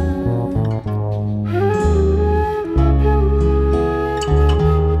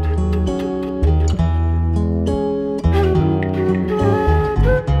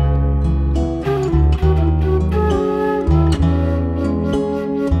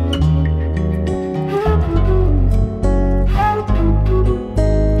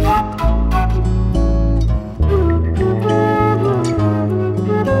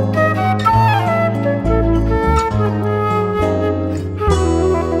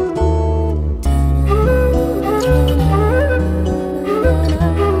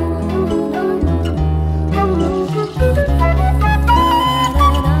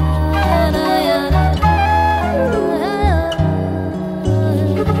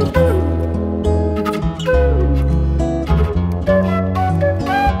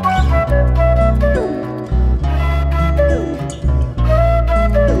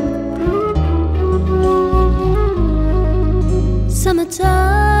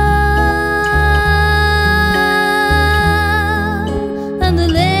 Summertime and the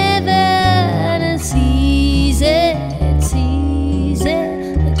living is easy. It's easy,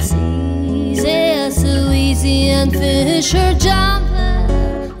 it's easy, so easy. And fish are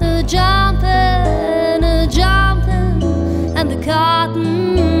jumping, jumping, jumping, and the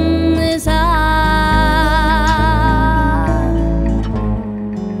cotton is high.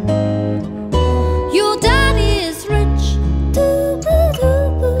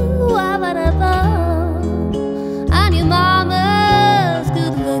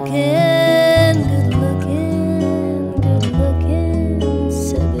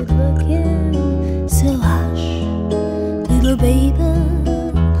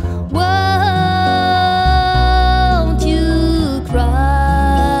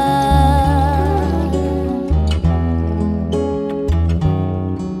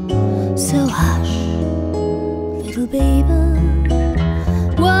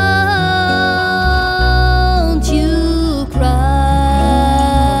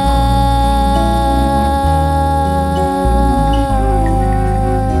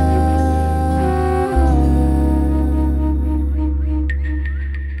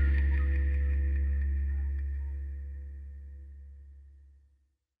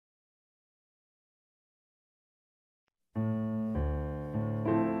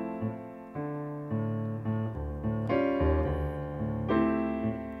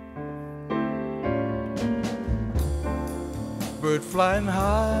 bird flying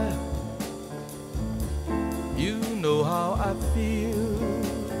high, you know how I feel.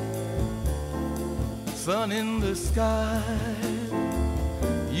 Sun in the sky,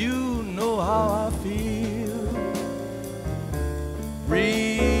 you know how I feel.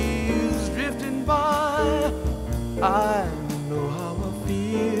 Breeze drifting by, I know how I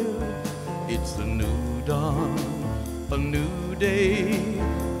feel. It's a new dawn, a new day,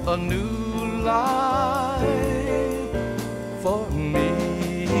 a new life for me.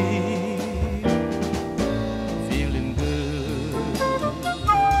 Feeling good.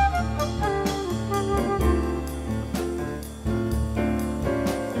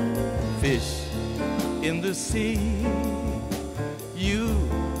 Fish in the sea, you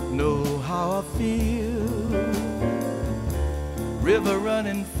know how I feel. River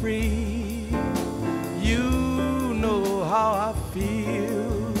running free, you know how I feel.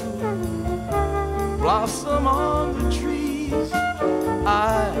 Blossom on the trees,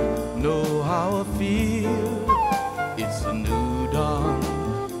 I know how I feel. It's a new dawn,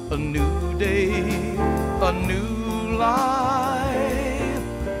 a new day, a new life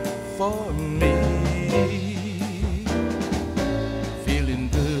for me. Feeling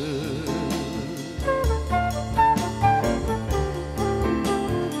good.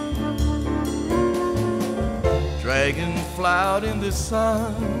 Dragonfly out in the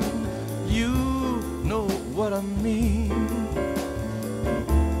sun, you know what I mean.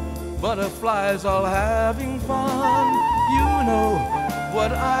 Butterflies all having fun, you know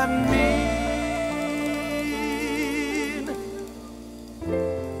what I mean.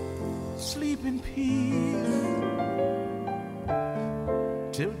 Sleep in peace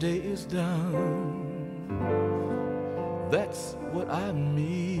till day is done. That's what I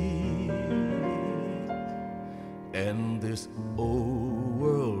mean. And this old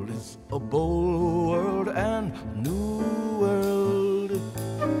world is a bold world and new world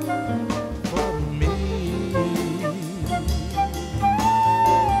for me.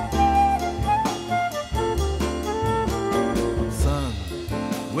 Sun,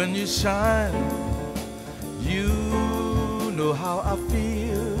 when you shine, you know how I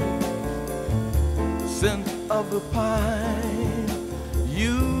feel. Scent of the pine,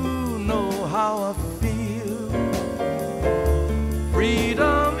 you know how I feel.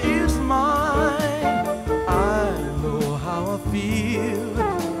 Freedom is mine, I know how I feel.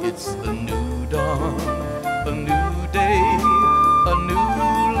 It's a new dawn, a new day, a new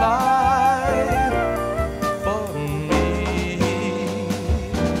life for me.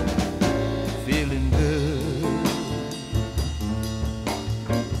 Feeling good.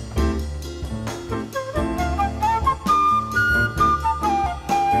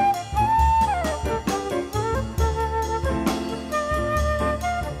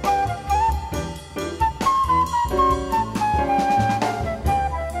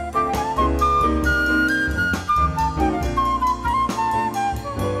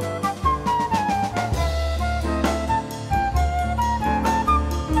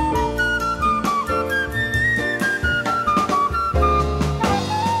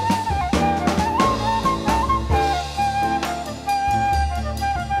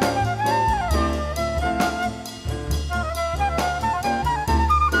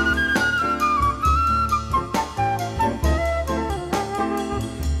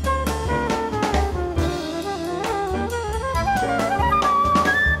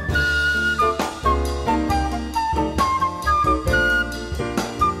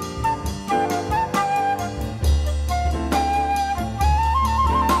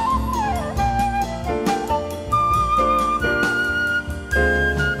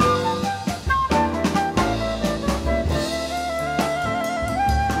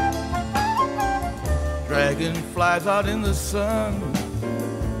 Dragonflies out in the sun,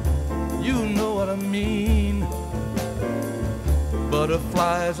 you know what I mean.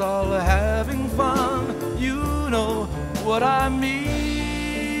 Butterflies all having fun, you know what I mean.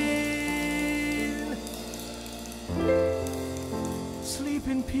 Sleep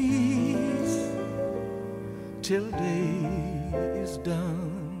in peace till day is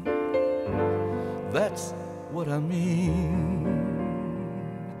done. That's what I mean.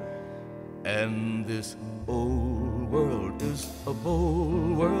 And this old world is a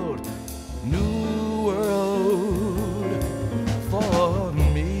bold world, new world for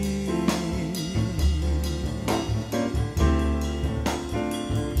me.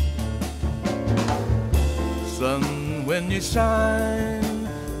 Sun, when you shine,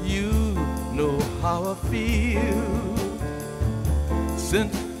 you know how I feel.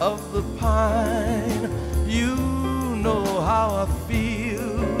 Scent of the pine, you know how I feel.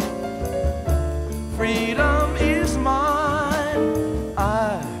 Freedom is mine,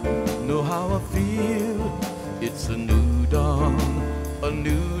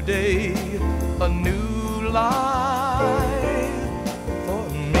 July.